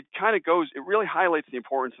 So it kind of goes, it really highlights the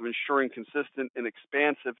importance of ensuring consistent and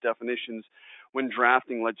expansive definitions when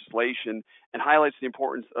drafting legislation, and highlights the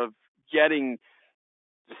importance of getting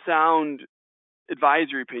sound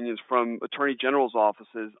advisory opinions from attorney general's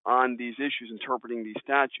offices on these issues, interpreting these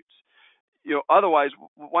statutes. Otherwise,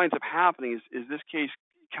 what winds up happening is this case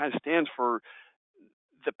kind of stands for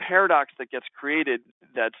the paradox that gets created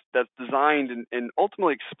that's designed and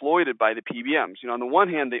ultimately exploited by the PBMs. On the one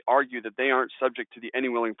hand, they argue that they aren't subject to the Any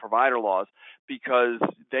Willing Provider laws because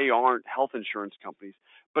they aren't health insurance companies.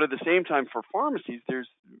 But at the same time, for pharmacies, there's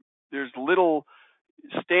little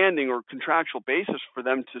standing or contractual basis for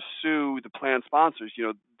them to sue the plan sponsors,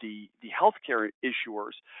 the healthcare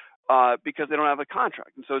issuers, because they don't have a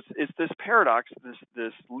contract. And so it's this paradox,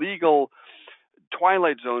 this legal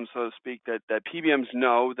twilight zone, so to speak, that PBMs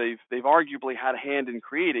know they've arguably had a hand in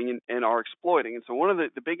creating and are exploiting. And so one of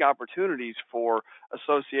the big opportunities for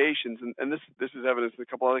associations, and this is evidence in a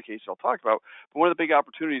couple other cases I'll talk about, but one of the big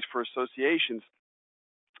opportunities for associations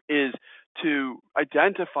is to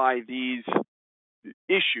identify these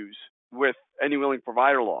issues with Any Willing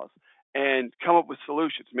Provider laws and come up with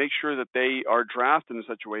solutions, make sure that they are drafted in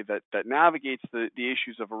such a way that navigates the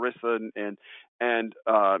issues of ERISA and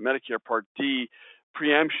Medicare Part D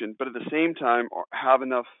preemption, but at the same time have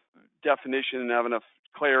enough definition and have enough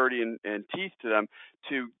clarity and teeth to them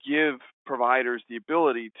to give providers the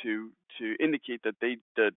ability to indicate that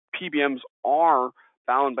that PBMs are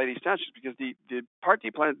bound by these statutes, because the Part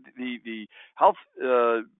D plan, the health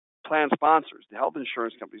plan sponsors, the health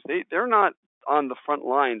insurance companies, they're not on the front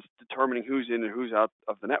lines determining who's in and who's out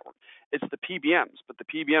of the network. It's the PBMs, but the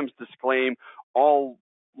PBMs disclaim all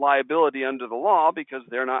liability under the law because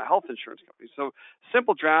they're not health insurance companies. So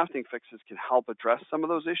simple drafting fixes can help address some of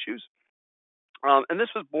those issues. And this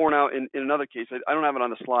was borne out in another case. I don't have it on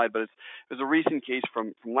the slide, but it was a recent case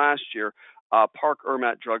from last year, Park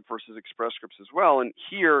Ermat Drug versus Express Scripts as well. And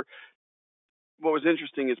here, what was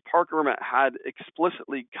interesting is Park Ermat had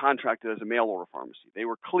explicitly contracted as a mail order pharmacy. They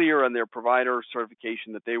were clear on their provider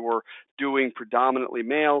certification that they were doing predominantly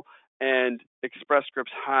mail, and Express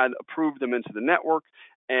Scripts had approved them into the network.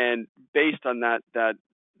 And based on that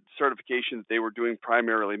certification that they were doing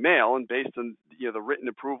primarily mail, and based on the written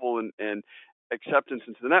approval and acceptance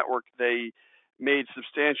into the network, they made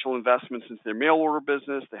substantial investments into their mail order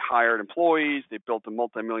business. They hired employees. They built a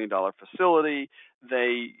multi-million-dollar facility.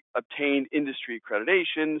 They obtained industry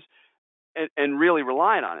accreditations and really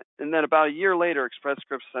relied on it. And then about a year later, Express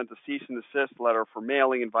Scripts sent a cease and desist letter for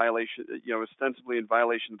mailing in violation, ostensibly in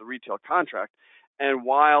violation of the retail contract. And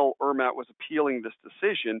while Ermat was appealing this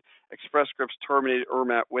decision, Express Scripts terminated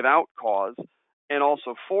Ermat without cause and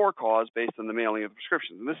also for cause based on the mailing of the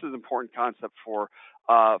prescriptions. And this is an important concept for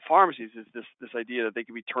pharmacies, is this idea that they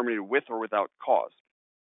can be terminated with or without cause.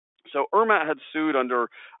 So Ermat had sued under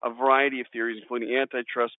a variety of theories, including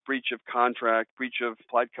antitrust, breach of contract, breach of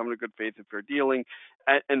implied covenant of good faith and fair dealing,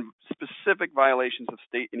 and specific violations of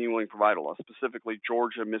state and e-willing provider laws, specifically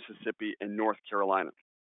Georgia, Mississippi, and North Carolina.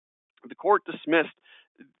 The court dismissed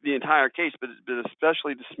the entire case, but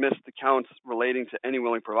especially dismissed the counts relating to any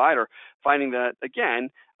willing provider, finding that, again,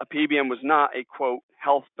 a PBM was not a, quote,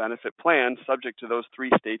 health benefit plan subject to those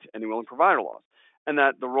three states' any willing provider laws, and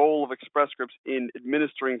that the role of Express Scripts in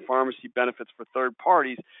administering pharmacy benefits for third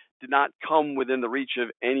parties did not come within the reach of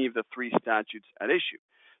any of the three statutes at issue.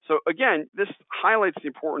 So again, this highlights the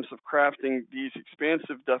importance of crafting these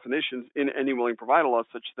expansive definitions in any willing provider law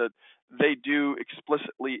such that they do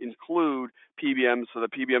explicitly include PBMs, so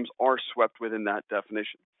that PBMs are swept within that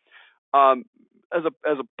definition. As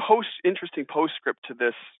a interesting postscript to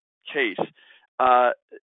this case,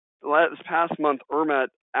 this past month, Ermat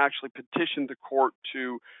actually petitioned the court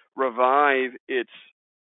to revive its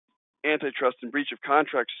antitrust and breach of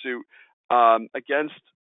contract suit against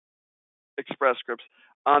Express Scripts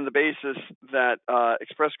on the basis that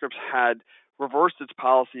Express Scripts had reversed its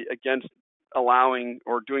policy against allowing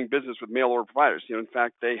or doing business with mail order providers. In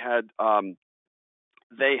fact, they have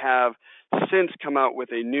since come out with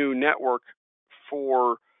a new network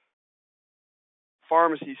for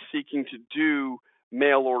pharmacies seeking to do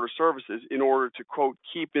mail order services in order to, quote,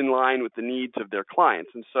 keep in line with the needs of their clients.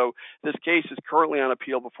 And so this case is currently on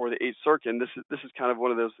appeal before the Eighth Circuit. And this is kind of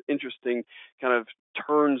one of those interesting kind of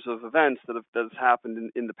turns of events that has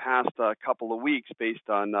happened in the past couple of weeks based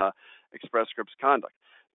on Express Scripts conduct.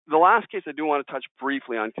 The last case I do want to touch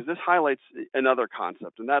briefly on, because this highlights another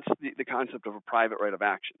concept, and that's the concept of a private right of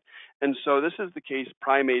action. And so this is the case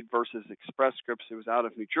Primade versus Express Scripts. It was out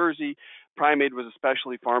of New Jersey. Primade was a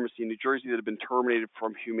specialty pharmacy in New Jersey that had been terminated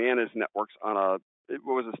from Humana's networks on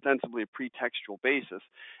what was ostensibly a pretextual basis.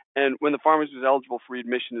 And when the pharmacy was eligible for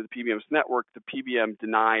readmission to the PBM's network, the PBM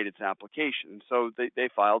denied its application. So they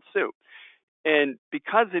filed suit. And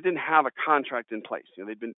because they didn't have a contract in place,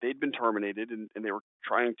 they'd been terminated and they were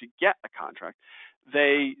trying to get a contract,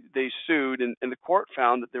 they sued, and the court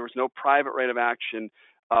found that there was no private right of action,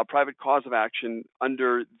 private cause of action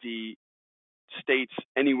under the state's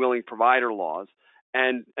any willing provider laws,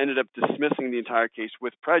 and ended up dismissing the entire case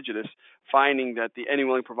with prejudice, finding that the any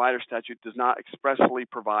willing provider statute does not expressly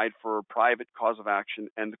provide for a private cause of action,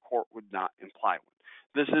 and the court would not imply one.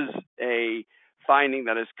 This is a finding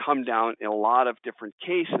that has come down in a lot of different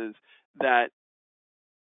cases, that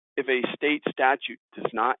if a state statute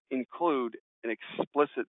does not include an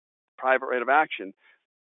explicit private right of action,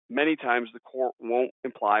 many times the court won't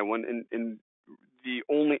imply one, and the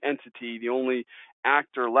only entity, the only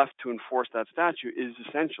actor left to enforce that statute is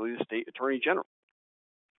essentially the state attorney general.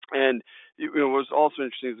 And what was also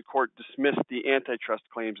interesting is the court dismissed the antitrust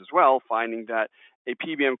claims as well, finding that a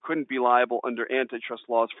PBM couldn't be liable under antitrust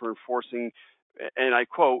laws for enforcing, and I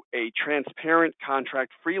quote, a transparent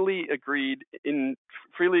contract freely agreed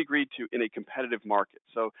to in a competitive market.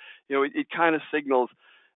 So, it kind of signals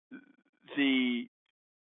the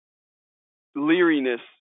leeriness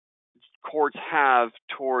courts have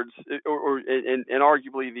towards, and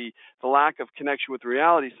arguably the lack of connection with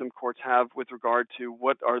reality some courts have with regard to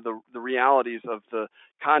what are the realities of the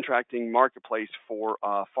contracting marketplace for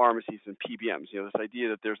pharmacies and PBMs. This idea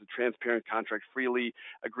that there's a transparent contract freely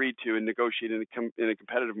agreed to and negotiated in a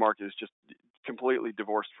competitive market is just completely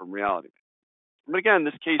divorced from reality. But again,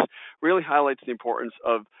 this case really highlights the importance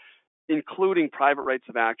of including private rights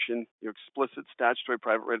of action, explicit statutory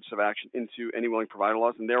private rights of action into any willing provider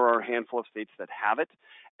laws. And there are a handful of states that have it.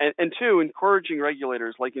 And two, encouraging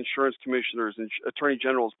regulators like insurance commissioners and attorney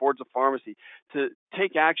generals, boards of pharmacy, to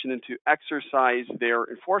take action and to exercise their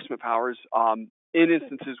enforcement powers in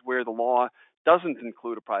instances where the law doesn't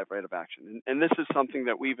include a private right of action. And this is something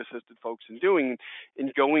that we've assisted folks in doing,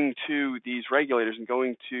 in going to these regulators and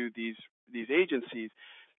going to these agencies,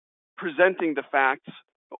 presenting the facts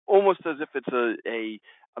almost as if it's a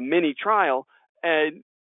mini trial, and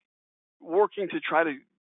working to try to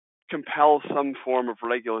compel some form of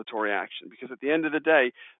regulatory action. Because at the end of the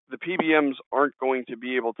day, the PBMs aren't going to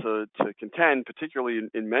be able to contend, particularly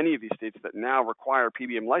in many of these states that now require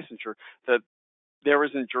PBM licensure, that there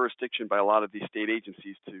isn't jurisdiction by a lot of these state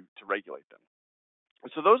agencies to regulate them.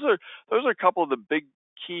 So those are a couple of the big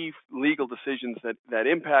key legal decisions that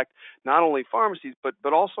impact not only pharmacies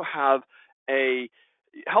but also have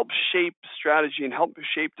help shape strategy and help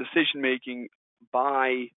shape decision making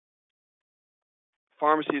by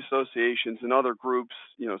pharmacy associations and other groups,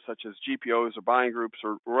 such as GPOs or buying groups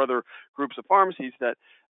or other groups of pharmacies that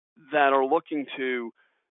are looking to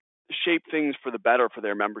shape things for the better for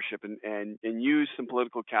their membership and use some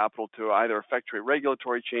political capital to either effectuate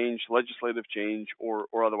regulatory change, legislative change, or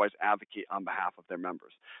otherwise advocate on behalf of their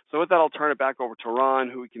members. So with that, I'll turn it back over to Ron,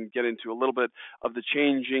 who we can get into a little bit of the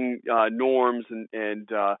changing norms and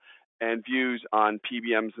views on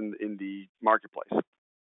PBMs in the marketplace.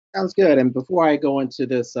 Sounds good. And before I go into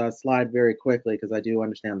this slide very quickly, because I do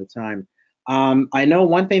understand the time, I know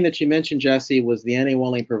one thing that you mentioned, Jesse, was the any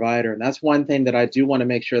willing provider. And that's one thing that I do want to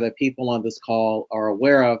make sure that people on this call are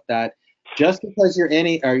aware of, that just because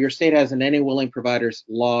your state has an any willing providers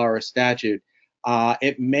law or a statute,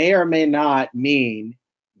 it may or may not mean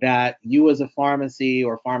that you as a pharmacy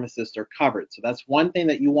or pharmacist are covered. So that's one thing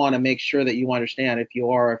that you want to make sure that you understand, if you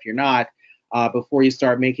are or if you're not, before you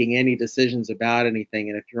start making any decisions about anything.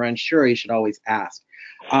 And if you're unsure, you should always ask.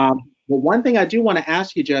 But one thing I do want to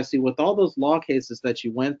ask you, Jesse, with all those law cases that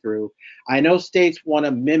you went through, I know states want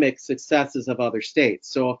to mimic successes of other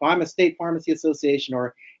states. So if I'm a state pharmacy association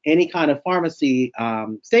or any kind of pharmacy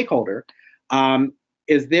stakeholder,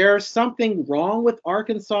 is there something wrong with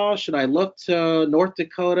Arkansas? Should I look to North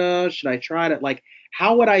Dakota? Should I try to,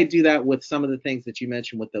 how would I do that with some of the things that you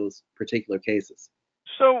mentioned with those particular cases?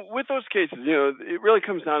 So with those cases, it really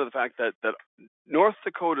comes down to the fact that North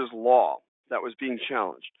Dakota's law that was being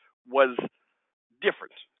challenged was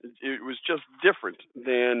different. It was just different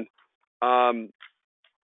than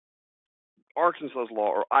Arkansas's law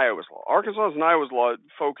or Iowa's law. Arkansas's and Iowa's law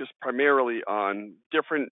focused primarily on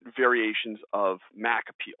different variations of MAC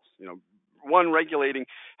appeals. One regulating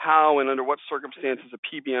how and under what circumstances a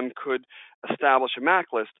PBM could establish a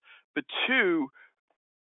MAC list, but two,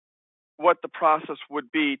 what the process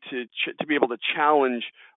would be to be able to challenge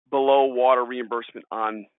below water reimbursement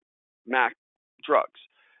on MAC drugs.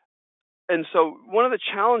 And so one of the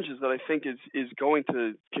challenges that I think is going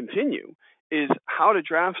to continue is how to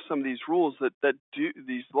draft some of these rules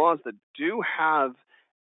these laws that do have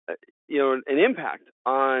an impact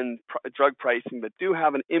on drug pricing, that do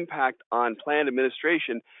have an impact on plan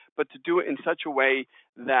administration, but to do it in such a way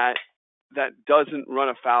that doesn't run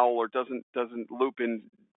afoul or doesn't loop in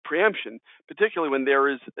preemption, particularly when there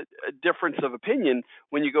is a difference of opinion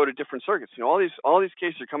when you go to different circuits. All these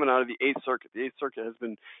cases are coming out of the Eighth Circuit. The Eighth Circuit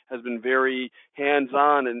has been very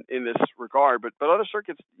hands-on in this regard, but other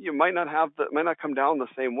circuits might not come down the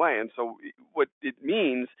same way. And so what it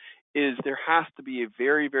means is there has to be a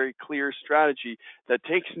very, very clear strategy that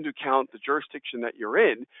takes into account the jurisdiction that you're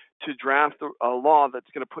in to draft a law that's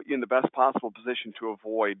going to put you in the best possible position to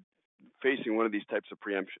avoid facing one of these types of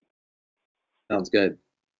preemption. Sounds good.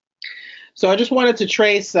 So I just wanted to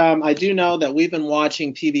trace, I do know that we've been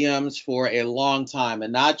watching PBMs for a long time,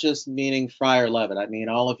 and not just meaning Frier Levitt. I mean,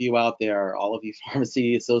 all of you out there, all of you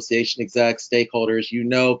pharmacy association execs, stakeholders,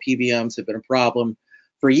 PBMs have been a problem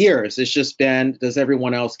for years. It's just been, does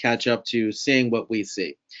everyone else catch up to seeing what we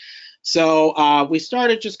see? So we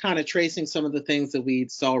started just kind of tracing some of the things that we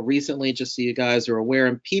saw recently, just so you guys are aware.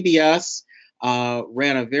 And PBS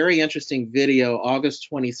ran a very interesting video, August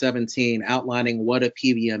 2017, outlining what a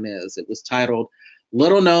PBM is. It was titled,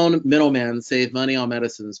 "Little Known Middlemen Save Money on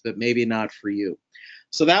Medicines, but Maybe Not for You."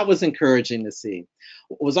 So that was encouraging to see.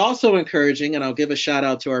 What was also encouraging, and I'll give a shout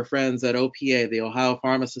out to our friends at OPA, the Ohio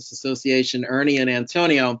Pharmacists Association, Ernie and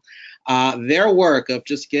Antonio, their work of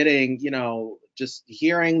just getting, just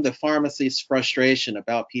hearing the pharmacy's frustration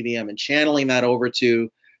about PBM and channeling that over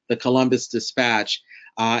to the Columbus Dispatch.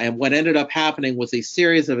 And what ended up happening was a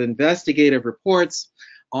series of investigative reports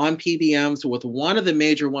on PBMs, with one of the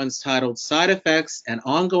major ones titled "Side Effects and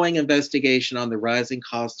Ongoing Investigation on the Rising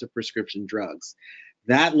Cost of Prescription Drugs."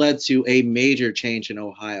 That led to a major change in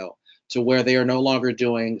Ohio. to where they are no longer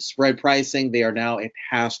doing spread pricing. They are now a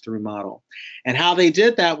pass-through model. And how they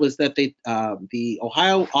did that was that the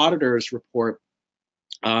Ohio Auditors report,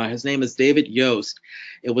 his name is David Yost.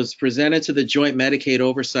 It was presented to the Joint Medicaid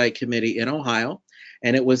Oversight Committee in Ohio,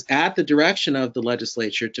 and it was at the direction of the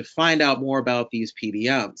legislature to find out more about these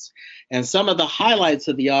PBMs. And some of the highlights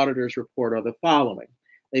of the auditor's report are the following.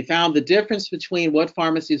 They found the difference between what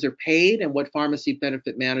pharmacies are paid and what pharmacy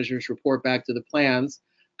benefit managers report back to the plans,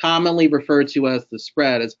 commonly referred to as the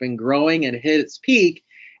spread, has been growing and hit its peak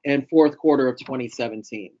in fourth quarter of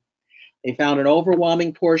 2017. They found an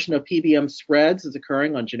overwhelming portion of PBM spreads is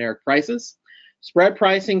occurring on generic prices. Spread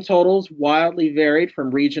pricing totals wildly varied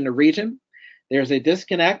from region to region. There's a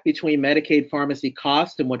disconnect between Medicaid pharmacy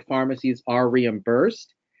costs and what pharmacies are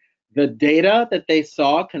reimbursed. The data that they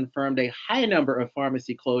saw confirmed a high number of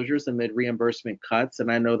pharmacy closures amid reimbursement cuts, and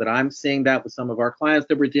I know that I'm seeing that with some of our clients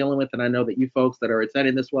that we're dealing with, and I know that you folks that are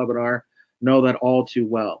attending this webinar know that all too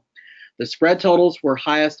well. The spread totals were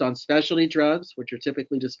highest on specialty drugs, which are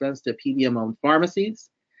typically dispensed at PBM-owned pharmacies.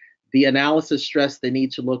 The analysis stressed the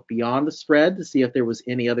need to look beyond the spread to see if there was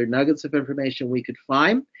any other nuggets of information we could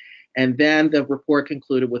find. And then the report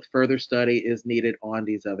concluded with further study is needed on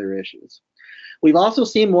these other issues. We've also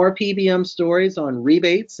seen more PBM stories on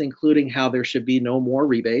rebates, including how there should be no more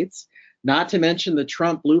rebates. Not to mention the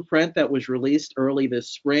Trump blueprint that was released early this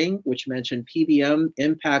spring, which mentioned PBM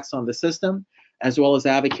impacts on the system, as well as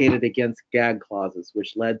advocated against gag clauses,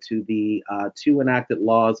 which led to the 2 enacted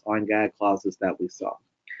laws on gag clauses that we saw.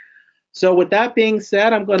 So with that being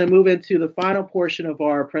said, I'm going to move into the final portion of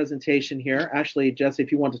our presentation here. Actually, Jesse,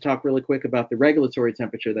 if you want to talk really quick about the regulatory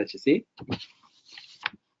temperature that you see.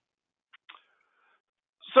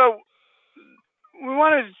 So we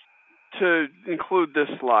wanted to include this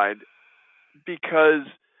slide because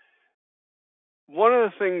one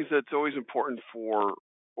of the things that's always important for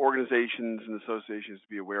organizations and associations to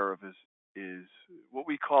be aware of is what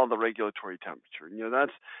we call the regulatory temperature. You know,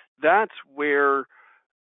 that's where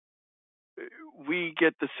we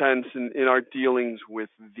get the sense in our dealings with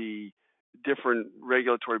the different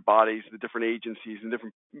regulatory bodies, the different agencies, and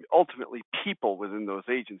different ultimately people within those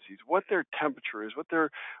agencies, what their temperature is,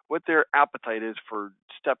 what their appetite is for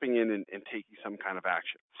stepping in and taking some kind of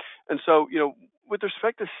action. And so, you know, with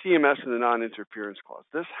respect to CMS and the non-interference clause,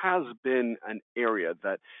 this has been an area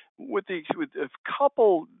that, with a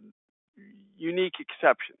couple unique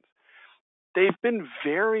exceptions, they've been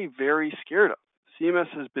very, very scared of. CMS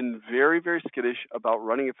has been very, very skittish about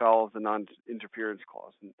running afoul of the non-interference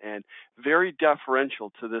clause and very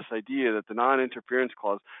deferential to this idea that the non-interference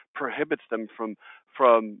clause prohibits them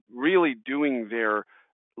from really doing their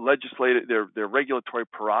regulatory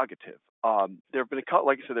prerogative. There have been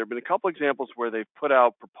like I said, there have been a couple examples where they've put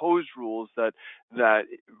out proposed rules that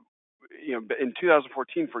you know, in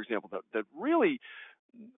 2014, for example, that really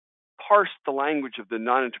parsed the language of the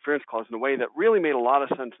non-interference clause in a way that really made a lot of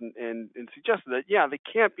sense and suggested that, yeah, they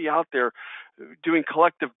can't be out there doing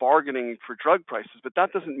collective bargaining for drug prices, but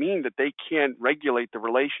that doesn't mean that they can't regulate the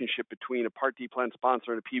relationship between a Part D plan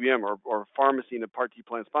sponsor and a PBM, or a pharmacy and a Part D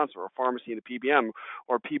plan sponsor, or a pharmacy and a PBM,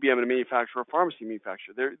 or a PBM and a manufacturer, or a pharmacy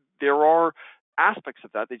manufacturer. There are aspects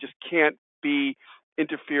of that. They just can't be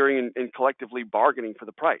interfering and collectively bargaining for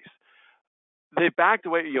the price. They backed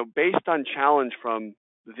away, you know, based on challenge from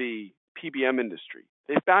the PBM industry.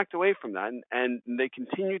 They've backed away from that, and they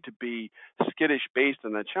continue to be skittish based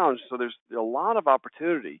on that challenge. So there's a lot of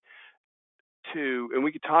opportunity to, and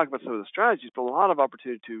we could talk about some of the strategies, but a lot of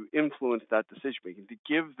opportunity to influence that decision making, to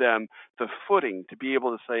give them the footing to be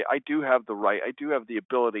able to say, I do have the right, I do have the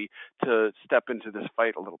ability to step into this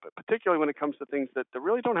fight a little bit, particularly when it comes to things that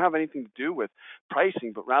really don't have anything to do with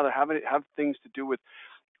pricing, but rather have things to do with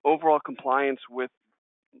overall compliance with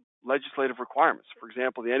legislative requirements. For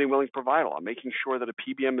example, the anti-willing provider law, making sure that a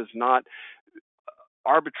PBM is not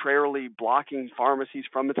arbitrarily blocking pharmacies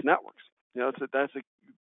from its networks. You know, that's a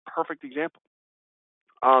perfect example.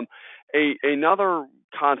 Another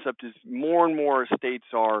concept is more and more states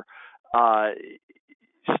are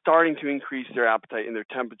starting to increase their appetite and their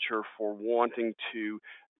temperature for wanting to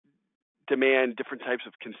demand different types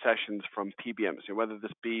of concessions from PBMs, you know, whether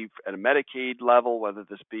this be at a Medicaid level, whether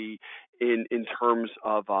this be in terms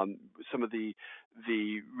of some of the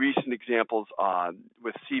recent examples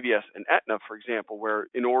with CVS and Aetna, for example, where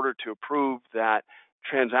in order to approve that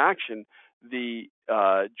transaction, the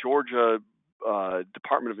Georgia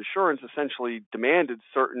Department of Insurance essentially demanded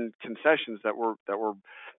certain concessions that were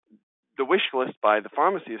the wish list by the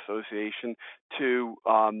Pharmacy Association to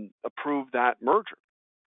approve that merger.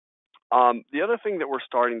 The other thing that we're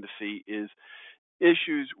starting to see is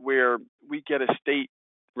issues where we get a state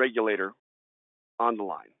regulator on the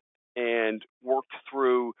line. and worked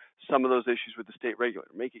through some of those issues with the state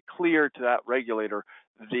regulator. Make it clear to that regulator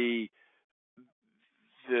the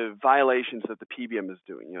violations that the PBM is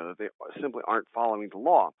doing, that they simply aren't following the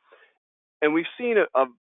law. And we've seen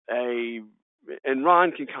and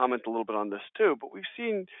Ron can comment a little bit on this too, but we've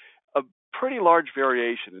seen a pretty large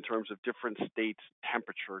variation in terms of different states'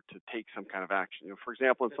 temperature to take some kind of action. For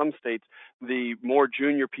example, in some states, the more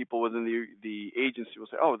junior people within the agency will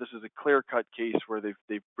say, "Oh, this is a clear-cut case where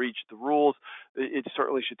they've breached the rules. It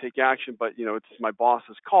certainly should take action, but it's my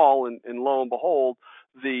boss's call." And lo and behold,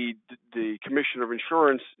 the Commissioner of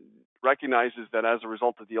Insurance recognizes that as a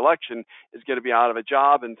result of the election is going to be out of a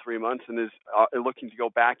job in 3 months and is looking to go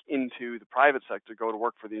back into the private sector, go to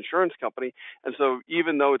work for the insurance company. And so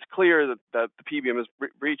even though it's clear that the PBM is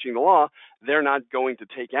breaching the law, they're not going to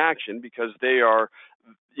take action because they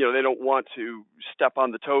don't want to step on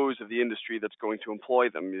the toes of the industry that's going to employ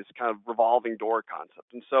them. It's kind of revolving door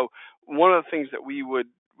concept. And so one of the things that we would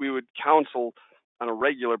counsel on a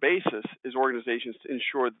regular basis is organizations to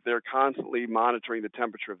ensure that they're constantly monitoring the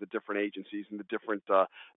temperature of the different agencies and the different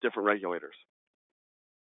regulators.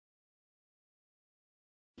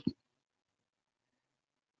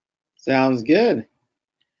 Sounds good.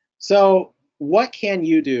 So what can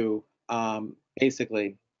you do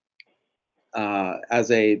basically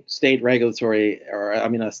as a state regulatory, or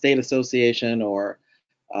a state association, or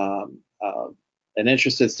an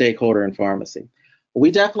interested stakeholder in pharmacy?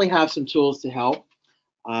 We definitely have some tools to help.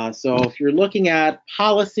 So if you're looking at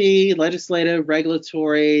policy, legislative,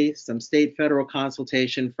 regulatory, some state federal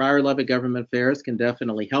consultation, Frier Levitt Government Affairs can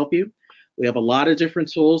definitely help you. We have a lot of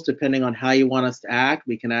different tools depending on how you want us to act.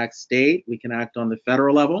 We can act state, we can act on the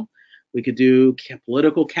federal level. We could do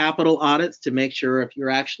political capital audits to make sure if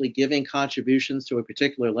you're actually giving contributions to a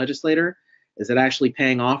particular legislator, is it actually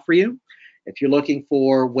paying off for you? If you're looking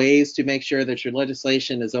for ways to make sure that your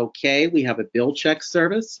legislation is okay, we have a bill check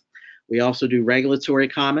service. We also do regulatory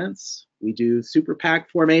comments. We do super PAC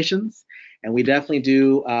formations, and we definitely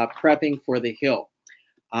do prepping for the Hill.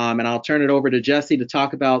 And I'll turn it over to Jesse to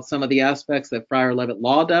talk about some of the aspects that Frier Levitt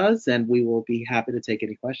Law does, and we will be happy to take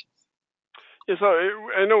any questions. Yeah, so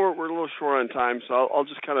I know we're a little short on time, so I'll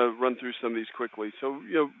just kind of run through some of these quickly. So,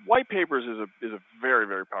 white papers is a very,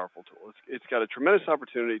 very powerful tool. It's got a tremendous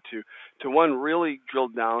opportunity to one, really drill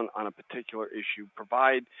down on a particular issue,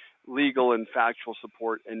 provide legal and factual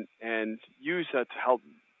support, and use that to help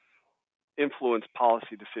influence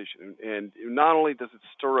policy decision. And not only does it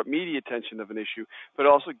stir up media attention of an issue, but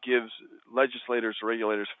also gives legislators or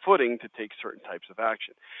regulators footing to take certain types of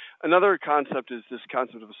action. Another concept is this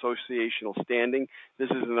concept of associational standing. This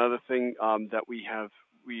is another thing that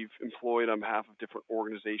we've employed on behalf of different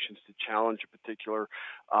organizations to challenge a particular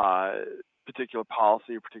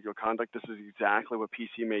policy or particular conduct. This is exactly what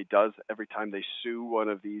PCMA does every time they sue one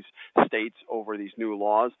of these states over these new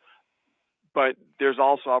laws. But there's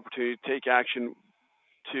also opportunity to take action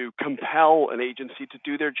to compel an agency to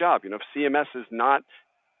do their job. If CMS is not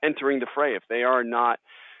entering the fray, if they're not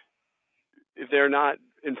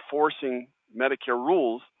enforcing Medicare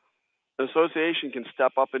rules, an association can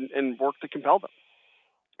step up and work to compel them.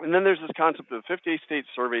 And then there's this concept of 58 state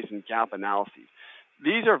surveys and gap analyses.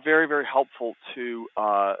 These are very, very helpful to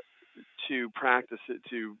practice it,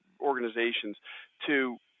 to organizations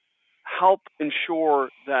to help ensure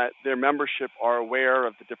that their membership are aware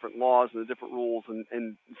of the different laws and the different rules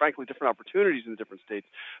and frankly, different opportunities in the different states,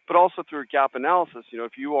 but also through gap analysis.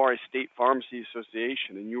 If you are a state pharmacy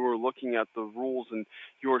association and you are looking at the rules in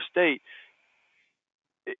your state,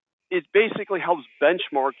 it basically helps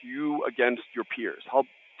benchmark you against your peers, help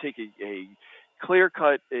take a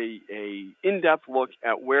clear-cut, a in-depth look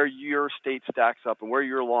at where your state stacks up and where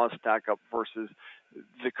your laws stack up versus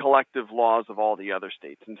the collective laws of all the other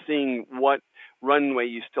states, and seeing what runway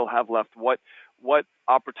you still have left, what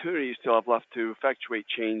opportunity you still have left to effectuate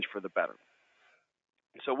change for the better.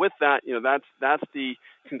 So with that, that's the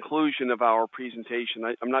conclusion of our presentation.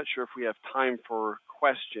 I'm not sure if we have time for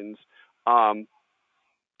questions.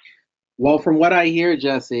 Well, from what I hear,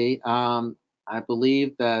 Jesse, I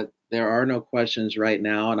believe that there are no questions right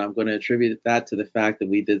now, and I'm going to attribute that to the fact that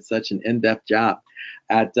we did such an in-depth job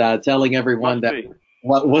at telling everyone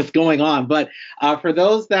what's going on. But for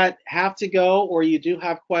those that have to go, or you do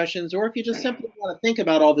have questions, or if you just simply want to think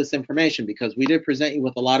about all this information, because we did present you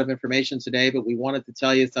with a lot of information today, but we wanted to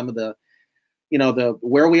tell you some of the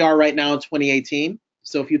where we are right now in 2018.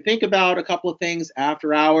 So if you think about a couple of things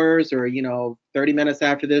after hours, or 30 minutes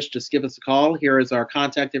after this, just give us a call. Here is our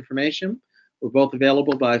contact information. We're both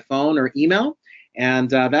available by phone or email. And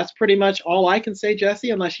that's pretty much all I can say,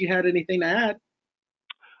 Jesse, unless you had anything to add.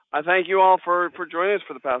 I thank you all for joining us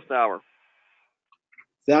for the past hour.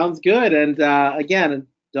 Sounds good. And again,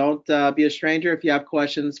 don't be a stranger. If you have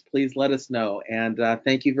questions, please let us know. And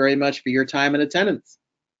thank you very much for your time and attendance.